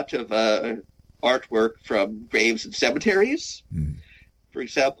a lot of artwork from graves and cemeteries. Mm-hmm. For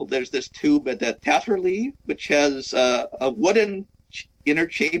example, there's this tomb at Tatterley, which has a wooden inner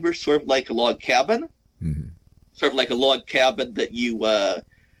chamber, sort of like a log cabin. Mm-hmm. Sort of like a log cabin that you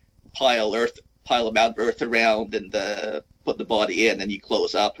pile a mound of earth around and put the body in, and you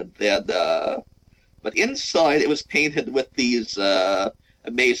close up. And then, but inside it was painted with these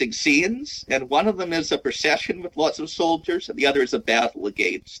amazing scenes, and one of them is a procession with lots of soldiers, and the other is a battle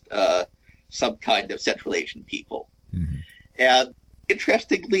against some kind of Central Asian people. Mm-hmm. And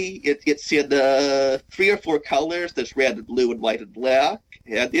interestingly, it's in 3 or 4 colors. There's red and blue and white and black.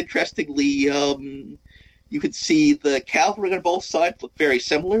 And interestingly, you can see the cavalry on both sides look very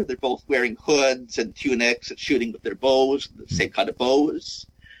similar. They're both wearing hoods and tunics and shooting with their bows, the same kind of bows.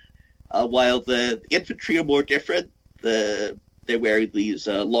 While the infantry are more different. They're wearing these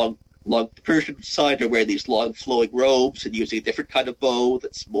long. The Persian side are wearing these long flowing robes and using a different kind of bow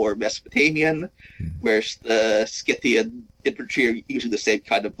that's more Mesopotamian, whereas the Scythian infantry are using the same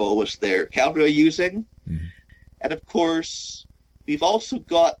kind of bow as their cavalry are using. Mm-hmm. And of course, we've also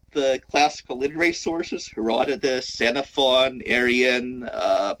got the classical literary sources: Herodotus, Xenophon, Arrian,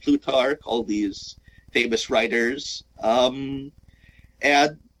 Plutarch, all these famous writers. And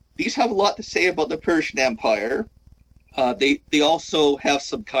these have a lot to say about the Persian Empire. They also have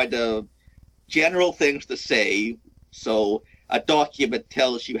some kind of general things to say. So a document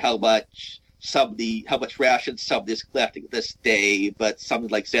tells you how much rations somebody is collecting this day, but something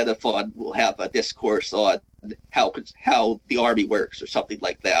like Xenophon will have a discourse on how the army works or something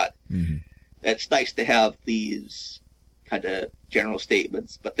like that. Mm-hmm. It's nice to have these kind of general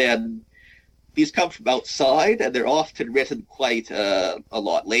statements, but then these come from outside, and they're often written quite a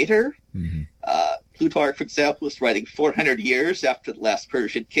lot later. Mm-hmm. Plutarch, for example, is writing 400 years after the last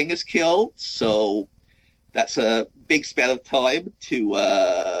Persian king is killed, so that's a big span of time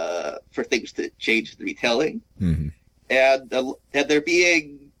for things to change the retelling. Mm-hmm. and they're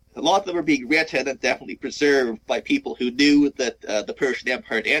being, a lot of them are being written and definitely preserved by people who knew that the Persian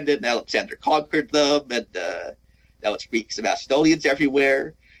Empire had ended and Alexander conquered them, and now it's Greeks and Macedonians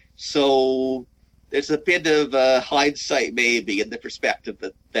everywhere. So there's a bit of hindsight maybe in the perspective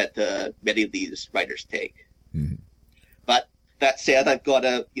that many of these writers take. Mm-hmm. But that said, I've got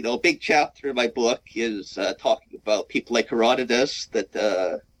a big chapter in my book is talking about people like Herodotus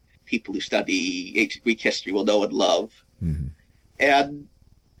that people who study ancient Greek history will know and love. Mm-hmm. And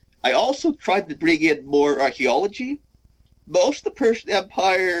I also tried to bring in more archaeology. Most of the Persian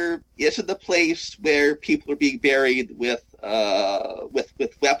Empire isn't a place where people are being buried with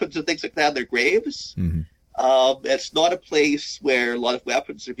weapons and things like that in their graves. Mm-hmm. It's not a place where a lot of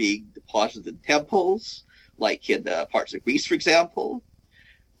weapons are being deposited in temples, like in parts of Greece, for example.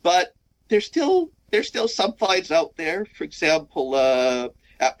 But there's still some finds out there. For example,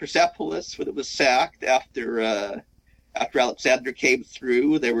 at Persepolis, when it was sacked after Alexander came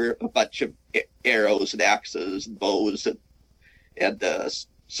through, there were a bunch of arrows and axes and bows and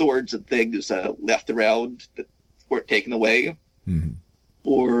swords and things left around that weren't taken away. Mm-hmm.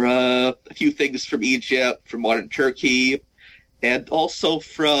 Or a few things from Egypt, from modern Turkey, and also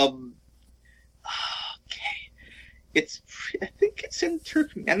from I think it's in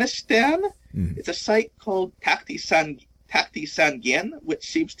Turkmenistan. Mm-hmm. It's a site called Takti Sangin, which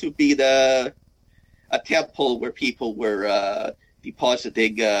seems to be a temple where people were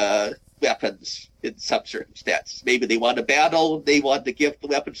depositing weapons in some circumstances. Maybe they won a battle, they wanted to give the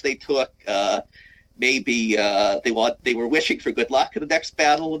weapons they took. Maybe they were wishing for good luck in the next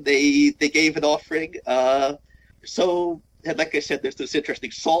battle, and they gave an offering. And like I said, there's this interesting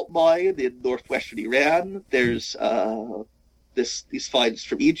salt mine in northwestern Iran. There's these finds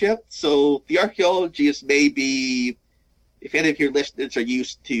from Egypt. So the archaeology is maybe, if any of your listeners are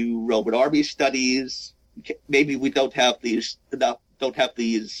used to Roman army studies, maybe we don't have these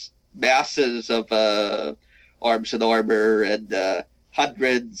masses of arms and armor and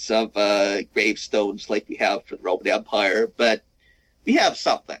hundreds of gravestones like we have for the Roman Empire, but we have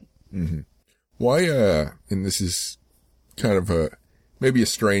something. Mm-hmm. Why, and this is kind of maybe a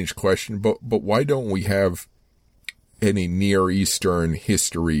strange question, but why don't we have any Near Eastern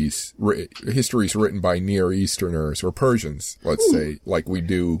histories written by Near Easterners or Persians, let's say, like we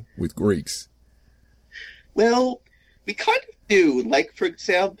do with Greeks? Well, we kind of do. Like, for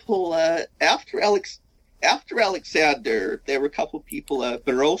example, after Alexander, there were a couple of people,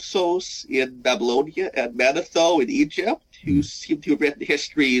 Berossos in Babylonia and Manetho in Egypt, who seem to have written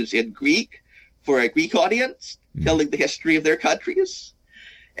histories in Greek for a Greek audience, telling the history of their countries.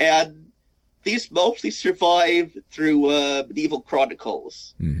 And these mostly survive through medieval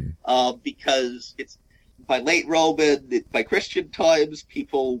chronicles, because it's by late Roman, by Christian times,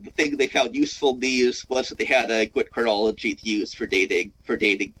 the thing they found useful in these was that they had a good chronology to use for dating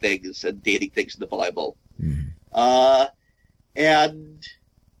things and dating things in the Bible.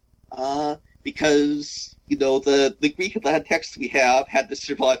 Because the Greek and Latin texts we have had to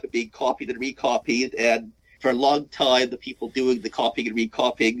survive by being copied and recopied, and for a long time, the people doing the copying and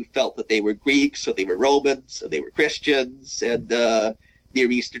recopying felt that they were Greeks, or they were Romans, or they were Christians, and Near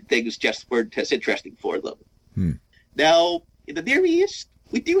Eastern things just weren't as interesting for them. Now, in the Near East,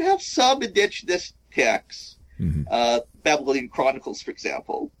 we do have some indigenous texts, Babylonian Chronicles, for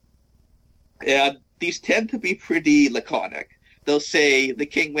example, and these tend to be pretty laconic. They'll say the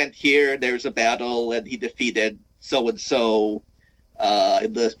king went here, there was a battle, and he defeated so-and-so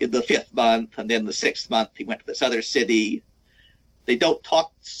in the 5th month, and then the 6th month he went to this other city. They don't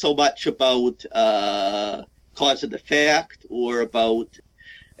talk so much about cause and effect,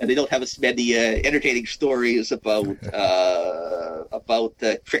 and they don't have as many entertaining stories about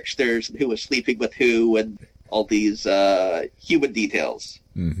tricksters and who was sleeping with who and all these human details.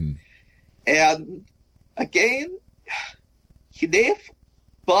 And again,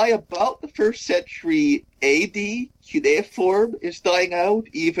 by about the 1st century AD, cuneiform is dying out,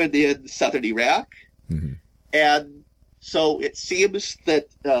 even in southern Iraq. And so it seems that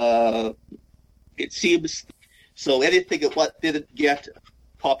anything that what didn't get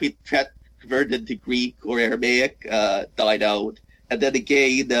converted into Greek or Aramaic died out. And then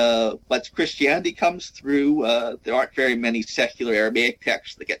again, once Christianity comes through, there aren't very many secular Aramaic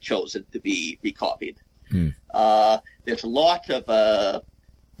texts that get chosen to be recopied. There's a lot of a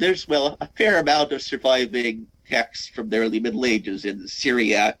fair amount of surviving texts from the early Middle Ages in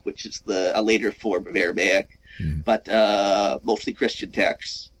Syriac, which is a later form of Aramaic, but mostly Christian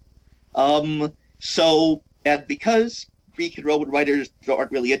texts. And because Greek and Roman writers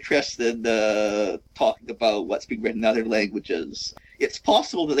aren't really interested in talking about what's being written in other languages, it's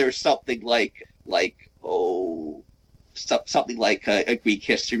possible that there's something like something like a Greek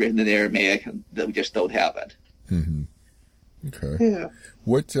history and an Aramaic, and that we just don't have it. Mm-hmm. Okay. Yeah.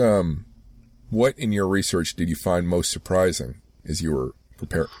 What in your research did you find most surprising as you were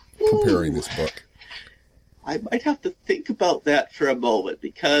preparing this book? I might have to think about that for a moment,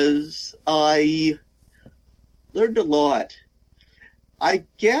 because I learned a lot. I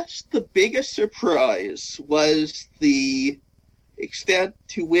guess the biggest surprise was the extent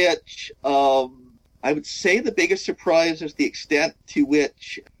to which, I would say the biggest surprise is the extent to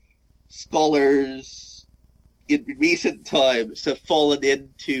which scholars in recent times have fallen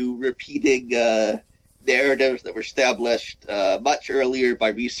into repeating narratives that were established much earlier by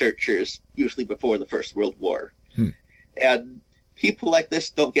researchers, usually before the First World War. And people like this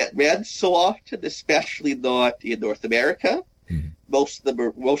don't get read so often, especially not in North America. Most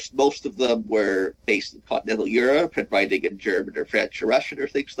of them were based in continental Europe and writing in German or French or Russian or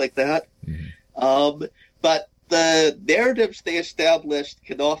things like that. But the narratives they established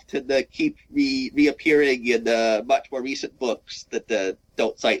can often keep reappearing in much more recent books that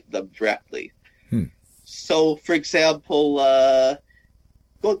don't cite them directly. So, for example,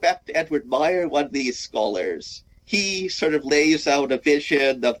 going back to Edward Meyer, one of these scholars, he sort of lays out a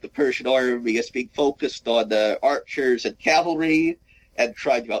vision of the Persian army as being focused on the archers and cavalry and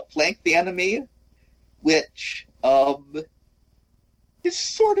trying to outflank the enemy, which is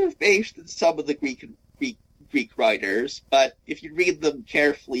sort of based in some of the Greek writers, but if you read them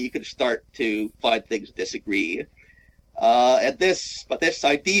carefully, you can start to find things disagree. But this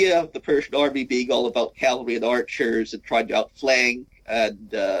idea of the Persian army being all about cavalry and archers and trying to outflank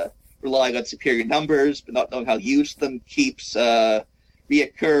and relying on superior numbers but not knowing how to use them keeps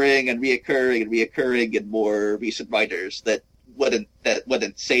reoccurring in more recent writers that wouldn't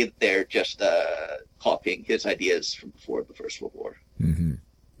say that they're just copying his ideas from before the First World War.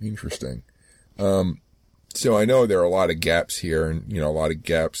 Interesting. So I know there are a lot of gaps here, and a lot of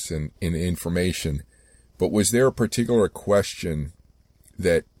gaps in information. But was there a particular question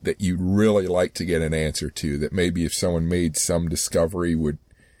that you'd really like to get an answer to, that maybe if someone made some discovery would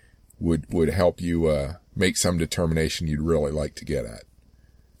help you make some determination you'd really like to get at?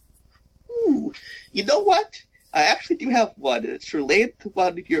 Ooh, you know what? I actually do have one. It's related to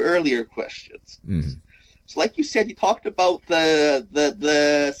one of your earlier questions. So, like you said, you talked about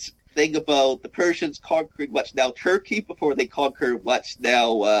the thing about the Persians conquering what's now Turkey before they conquer what's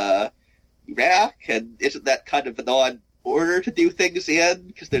now Iraq, and isn't that kind of an odd order to do things in,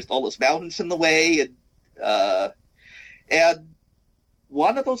 because there's all those mountains in the way, and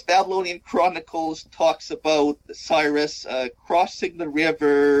one of those Babylonian chronicles talks about Cyrus crossing the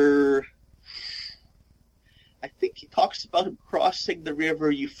river. I think he talks about him crossing the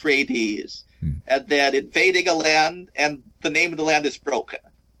river Euphrates and then invading a land, and the name of the land is broken.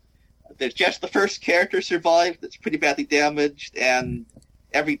 There's just the first character survived that's pretty badly damaged, and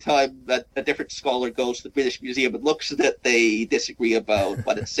every time that a different scholar goes to the British Museum and looks at it, they disagree about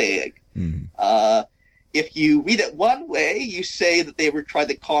what it's saying. If you read it one way, you say that they were trying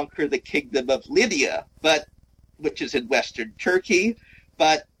to conquer the kingdom of Lydia, which is in western Turkey,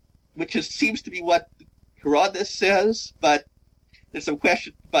 which seems to be what Herodotus says, but there's some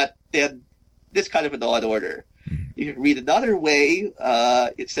question. But then this kind of an odd order. If you read another way,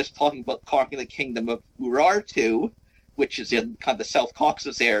 it says talking about conquering the kingdom of Urartu, which is in kind of the South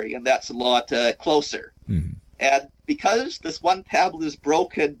Caucasus area, and that's a lot closer. And because this one tablet is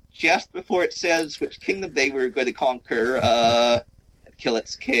broken just before it says which kingdom they were going to conquer and kill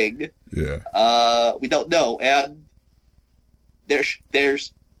its king, we don't know. And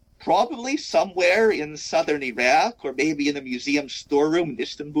there's probably somewhere in southern Iraq, or maybe in a museum storeroom in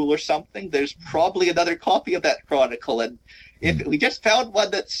Istanbul or something, there's probably another copy of that chronicle. And if we just found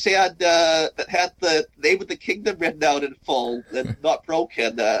one that said that had the name of the kingdom written out in full and not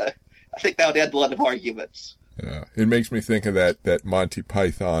broken, I think that would end a lot of arguments. Yeah, it makes me think of that Monty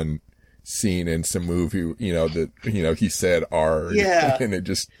Python scene in some movie, he said R, and it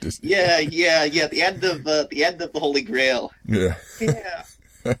just the end of the Holy Grail.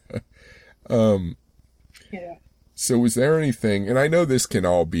 So was there anything, and I know this can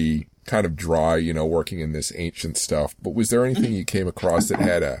all be kind of dry, working in this ancient stuff, but was there anything you came across that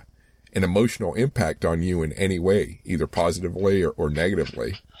had an emotional impact on you in any way, either positively or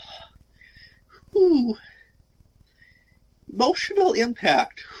negatively? Ooh. Emotional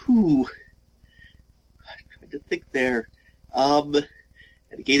impact. I'm trying to think there. And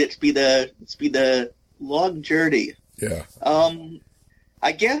again, it's been a long journey. Yeah.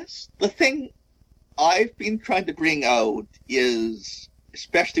 I guess the thing I've been trying to bring out is,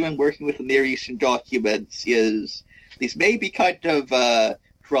 especially when working with the Near Eastern documents, is these may be kind of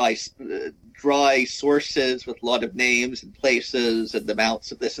dry dry sources with a lot of names and places and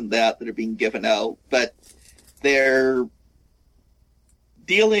amounts of this and that are being given out, but they're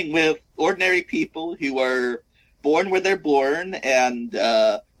dealing with ordinary people who are born where they're born, and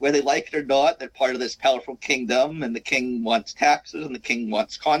whether they like it or not, they're part of this powerful kingdom, and the king wants taxes, and the king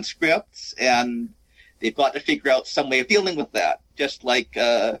wants conscripts, and they've got to figure out some way of dealing with that, just like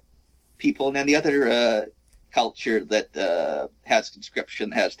people in any other culture that has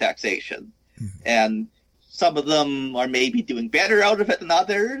conscription, has taxation. Mm-hmm. And some of them are maybe doing better out of it than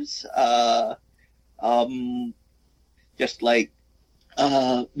others. Just like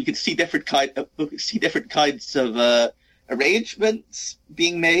we can see different kinds of arrangements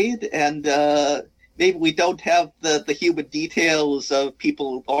being made, and maybe we don't have the human details of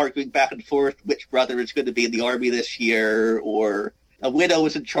people arguing back and forth which brother is going to be in the army this year, or a widow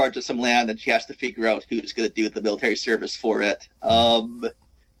is in charge of some land and she has to figure out who's going to do the military service for it.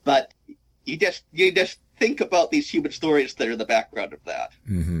 But you just think about these human stories that are in the background of that.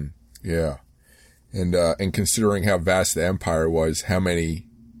 Mm-hmm. Yeah. And considering how vast the empire was, how many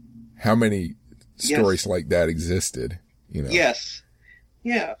stories like that existed, you know? Yes.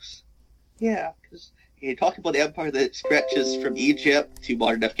 Yeah. Because you talk about the empire that stretches from Egypt to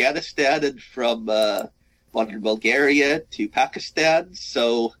modern Afghanistan, and from modern Bulgaria to Pakistan.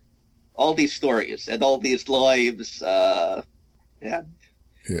 So all these stories and all these lives,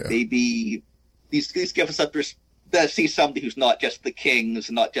 maybe these give us to see somebody who's not just the kings,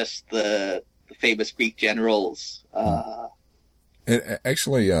 not just the famous Greek generals. And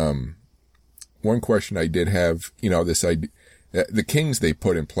actually, one question I did have, this idea, the kings they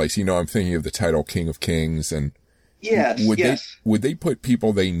put in place, I'm thinking of the title King of Kings, and would they put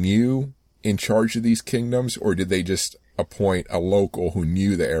people they knew in charge of these kingdoms, or did they just appoint a local who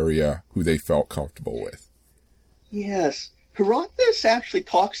knew the area who they felt comfortable with? Yes. Herodotus actually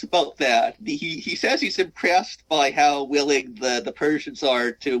talks about that. He says he's impressed by how willing the Persians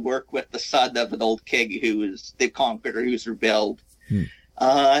are to work with the son of an old king they've conquered or who's rebelled.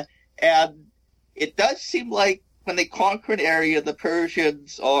 And it does seem like when they conquer an area, the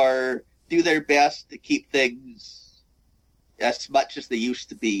Persians do their best to keep things as much as they used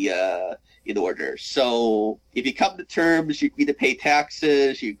to be in order. So if you come to terms, you agree to pay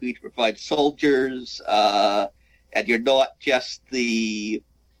taxes, you agree to provide soldiers, and you're not just and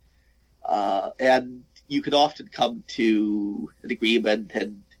you can often come to an agreement.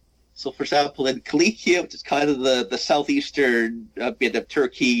 And so, for example, in Kilikia, which is kind of the southeastern bit of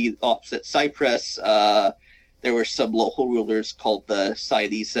Turkey opposite Cyprus, there were some local rulers called the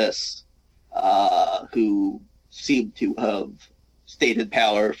Silesis, who seemed to have stayed in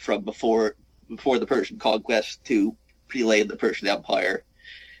power from before the Persian conquest to pretty late in the Persian Empire.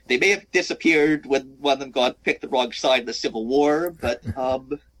 They may have disappeared when one of them picked the wrong side in the Civil War, but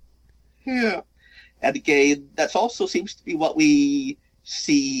yeah. And again, that also seems to be what we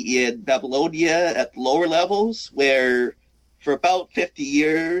see in Babylonia at the lower levels, where for about 50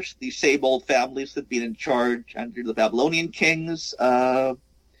 years, these same old families that have been in charge under the Babylonian kings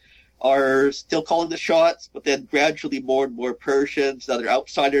are still calling the shots, but then gradually more and more Persians and other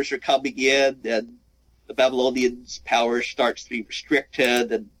outsiders are coming in, and the Babylonians' power starts to be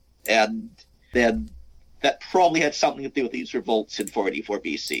restricted, and then that probably had something to do with these revolts in 484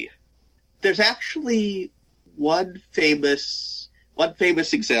 BC. There's actually one famous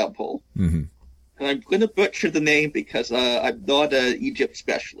example, and I'm going to butcher the name because I'm not an Egypt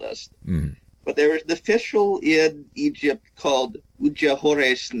specialist, but there was an official in Egypt called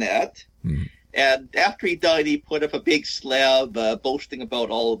Ujahoresnet, and after he died, he put up a big slab boasting about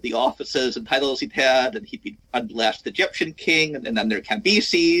all of the offices and titles he'd had, and he'd been under the last Egyptian king, and then under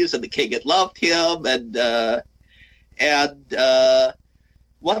Cambyses, and the king had loved him, and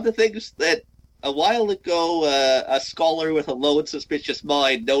one of the things that a while ago a scholar with a low and suspicious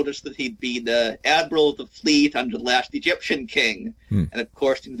mind noticed that he'd been admiral of the fleet under the last Egyptian king, and of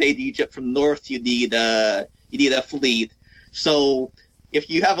course to invade Egypt from the north you need a fleet. So if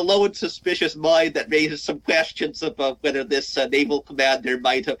you have a low and suspicious mind, that raises some questions about whether this naval commander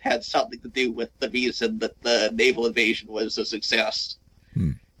might have had something to do with the reason that the naval invasion was a success.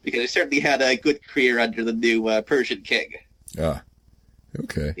 Because he certainly had a good career under the new Persian king. Ah,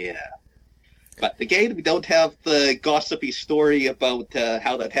 okay. Yeah. But again, we don't have the gossipy story about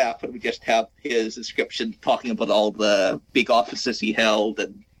how that happened. We just have his inscription talking about all the big offices he held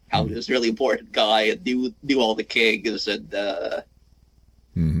and how he was a really important guy and knew all the kings and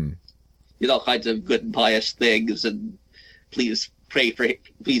did all kinds of good and pious things, and please pray for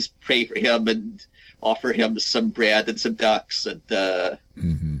him and offer him some bread and some ducks and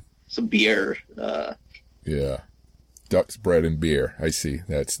some beer. Yeah. Ducks, bread, and beer. I see.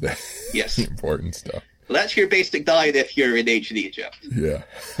 That's the Yes. important stuff. Well, that's your basic diet if you're in ancient Egypt. Yeah.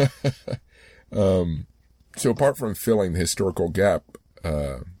 So apart from filling the historical gap,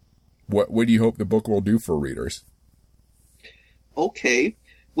 what do you hope the book will do for readers? Okay.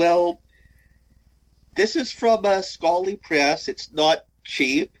 Well, this is from a scholarly press. It's not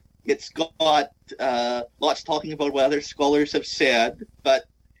cheap. It's got lots talking about what other scholars have said, but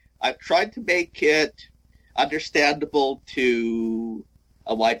I've tried to make it understandable to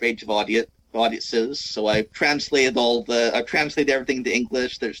a wide range of audiences. So I've translated everything to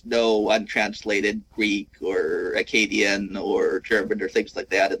English. There's no untranslated Greek or Akkadian or German or things like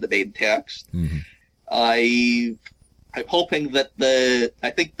that in the main text. Mm-hmm. I'm hoping that I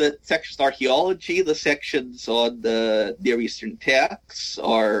think the sections on archaeology, the sections on the Near Eastern texts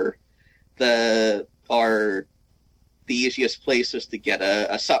are the easiest places to get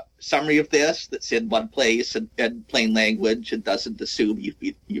a summary of this that's in one place and plain language and doesn't assume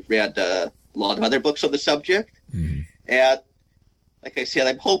you've read a lot of other books on the subject. Mm-hmm. And like I said,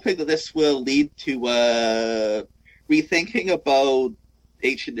 I'm hoping that this will lead to rethinking about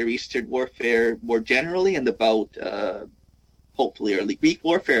ancient Near Eastern warfare more generally and about hopefully early Greek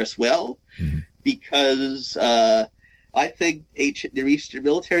warfare as well, mm-hmm. because I think ancient Near Eastern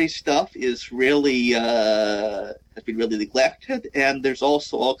military stuff is really has been really neglected, and there's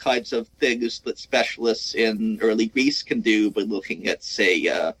also all kinds of things that specialists in early Greece can do by looking at, say,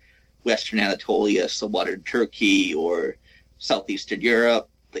 Western Anatolia, so modern Turkey, or Southeastern Europe,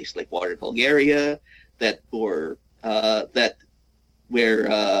 places like modern Bulgaria, where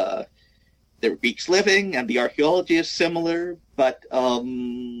there were Greeks living, and the archaeology is similar, but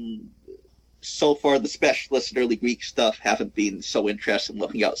so far the specialists in early Greek stuff haven't been so interested in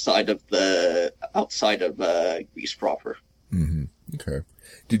looking outside of Greece proper. Mm-hmm. Okay.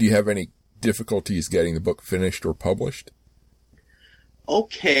 Did you have any difficulties getting the book finished or published?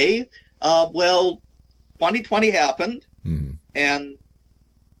 Okay. Well, 2020 happened, mm-hmm. and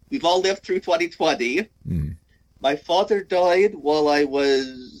we've all lived through 2020. Mm-hmm. My father died while I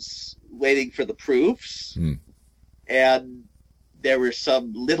was waiting for the proofs, and there were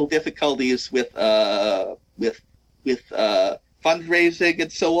some little difficulties with fundraising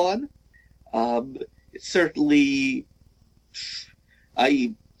and so on. It's certainly,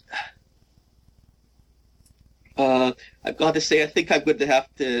 I've got to say, I think I'm going to have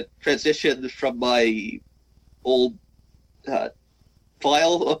to transition from my old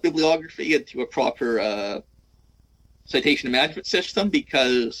file of bibliography into a proper citation management system,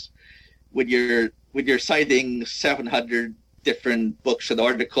 because when you're citing 700 different books and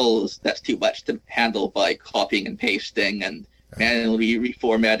articles, that's too much to handle by copying and pasting and manually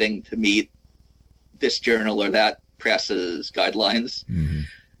reformatting to meet this journal or that press's guidelines. Mm-hmm.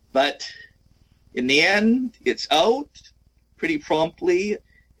 But in the end, it's out pretty promptly,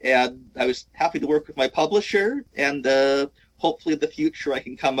 and I was happy to work with my publisher, and hopefully in the future I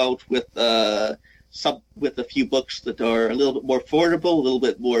can come out with with a few books that are a little bit more affordable, a little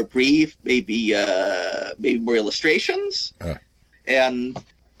bit more brief, maybe more illustrations, and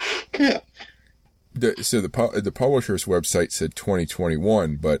yeah. So the publisher's website said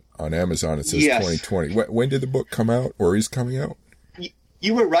 2021, but on Amazon it says 2020. When did the book come out, or is coming out?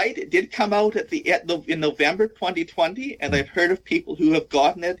 You were right. It did come out in November 2020, and I've heard of people who have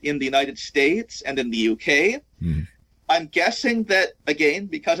gotten it in the United States and in the UK. Mm-hmm. I'm guessing that, again,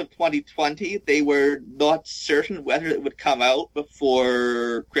 because of 2020, they were not certain whether it would come out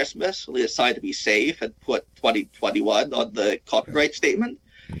before Christmas, so they decided to be safe and put 2021 on the copyright statement.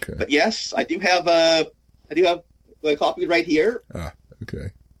 Okay. But yes, I do have a copy right here. Ah,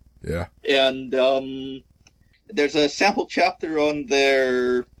 okay. Yeah. And there's a sample chapter on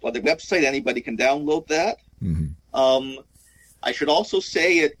their website. Anybody can download that. Mm-hmm. I should also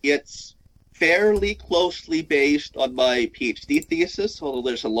say it's fairly closely based on my PhD thesis, although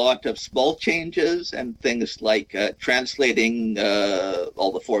there's a lot of small changes and things like translating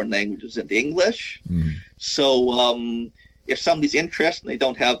all the foreign languages into English. Mm-hmm. So if somebody's interested and they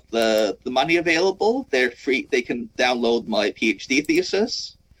don't have the money available, they're free. They can download my PhD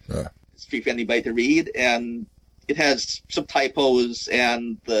thesis. It's free for anybody to read, and it has some typos,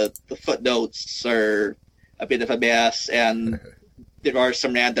 and the footnotes are a bit of a mess, and there are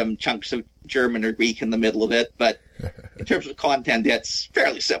some random chunks of German or Greek in the middle of it, but in terms of content, it's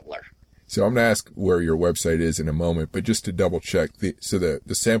fairly similar. So I'm going to ask where your website is in a moment, but just to double check, the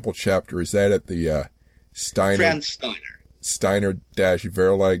sample chapter, is that at the Franz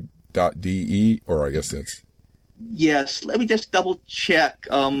Steiner-Verlag.de, or I guess that's... Yes, let me just double check.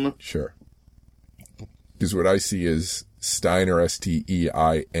 Sure. Because what I see is Steiner,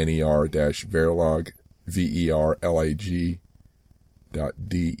 Steiner-Verlag, verlag.de.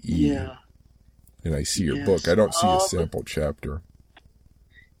 Yeah. And I see your Yes. book. I don't see a sample chapter.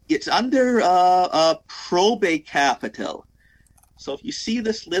 It's under Probate Capital. So if you see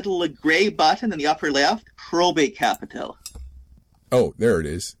this little gray button in the upper left, Probate Capital. Oh, there it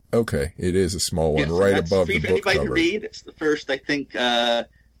is. Okay, it is a small one, Yes, right that's above free the for book anybody cover. to read. It's the first, I think,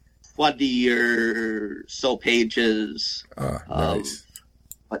 20 or so pages. Nice.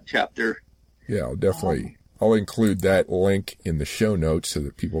 What chapter? Yeah, I'll include that link in the show notes so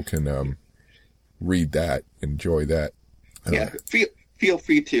that people can read that, enjoy that. Yeah, feel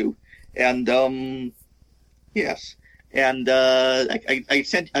free to. And yes, and I'll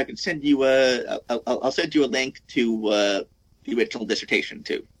send you a link to the original dissertation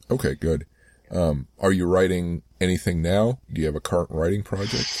too. Okay, good. Are you writing anything now? Do you have a current writing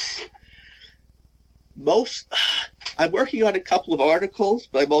project? I'm working on a couple of articles,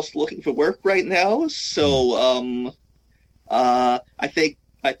 but I'm most looking for work right now. So I think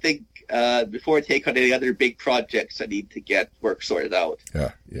before I take on any other big projects, I need to get work sorted out.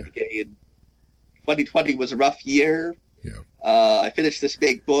 Yeah. 2020 was a rough year. Yeah. I finished this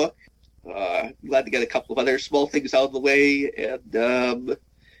big book. Glad to get a couple of other small things out of the way, and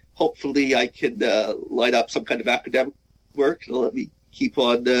hopefully I can line up some kind of academic work to let me keep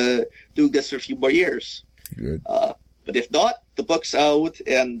on doing this for a few more years. Good. But if not, the book's out,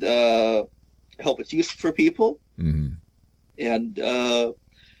 and I hope it's useful for people. Mm-hmm. And I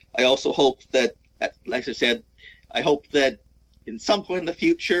also hope that, like I said, I hope that in some point in the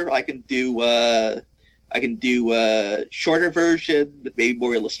future I can do a shorter version with maybe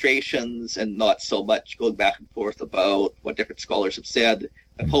more illustrations and not so much going back and forth about what different scholars have said.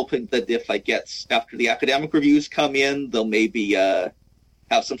 I'm hoping that after the academic reviews come in, they'll maybe have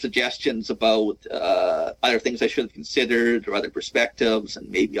some suggestions about other things I should have considered or other perspectives, and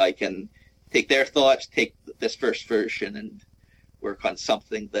maybe I can take their thoughts, take this first version, and work on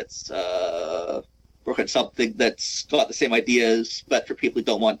something that's got the same ideas, but for people who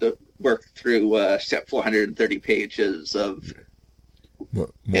don't want to work through 430 pages of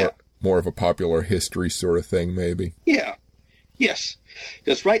more of a popular history sort of thing, maybe. Yeah, yes,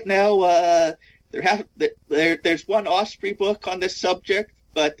 because right now there's one Osprey book on this subject,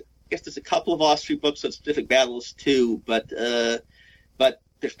 but I guess there's a couple of Osprey books on specific battles too. But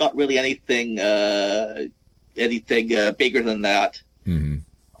there's not really anything bigger than that. Mm-hmm.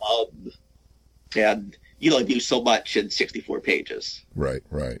 And you only do so much in 64 pages. Right.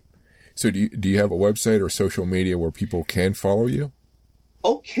 So do you have a website or social media where people can follow you?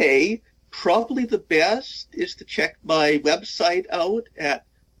 Okay, probably the best is to check my website out at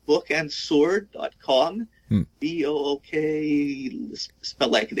bookandsword.com. BOOK, spell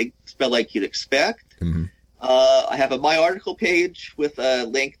like you'd expect. Mm-hmm. I have a My Article page with a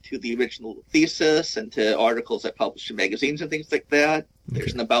link to the original thesis and to articles I published in magazines and things like that. Okay.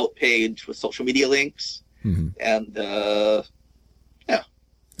 There's an About page with social media links. Mm-hmm. And, yeah.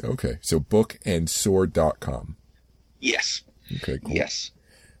 Okay, so bookandsword.com. Yes. Okay, cool. Yes.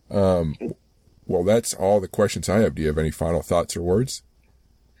 Well, that's all the questions I have. Do you have any final thoughts or words?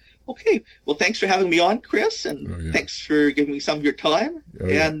 Okay. Well, thanks for having me on, Chris, and thanks for giving me some of your time.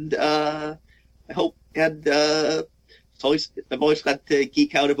 And I hope, and I've always got to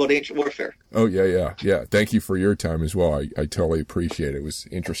geek out about ancient warfare. Oh, yeah. Thank you for your time as well. I totally appreciate it. It was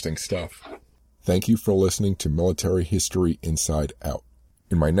interesting stuff. Thank you for listening to Military History Inside Out.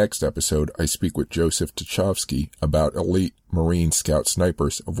 In my next episode, I speak with Joseph Tuchovsky about elite Marine Scout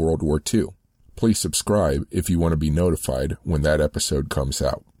snipers of World War II. Please subscribe if you want to be notified when that episode comes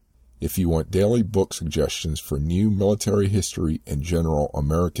out. If you want daily book suggestions for new military history and general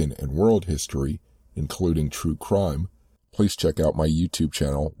American and world history, including true crime, please check out my YouTube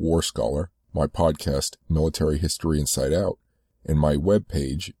channel, War Scholar, my podcast, Military History Inside Out, and my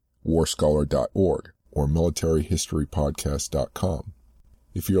webpage, warscholar.org or militaryhistorypodcast.com.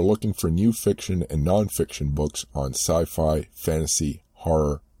 If you're looking for new fiction and nonfiction books on sci-fi, fantasy,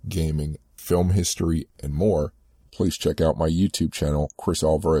 horror, gaming, film history, and more, please check out my YouTube channel, Chris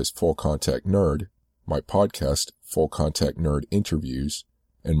Alvarez Full Contact Nerd, my podcast, Full Contact Nerd Interviews,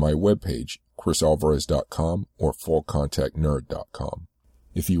 and my webpage, chrisalvarez.com or fullcontactnerd.com.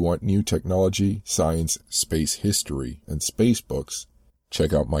 If you want new technology, science, space history, and space books,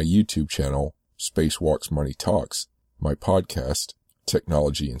 check out my YouTube channel, Spacewalks Money Talks, my podcast,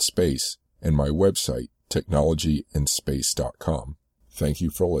 Technology in Space, and my website, technologyandspace.com. Thank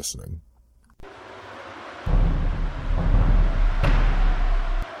you for listening.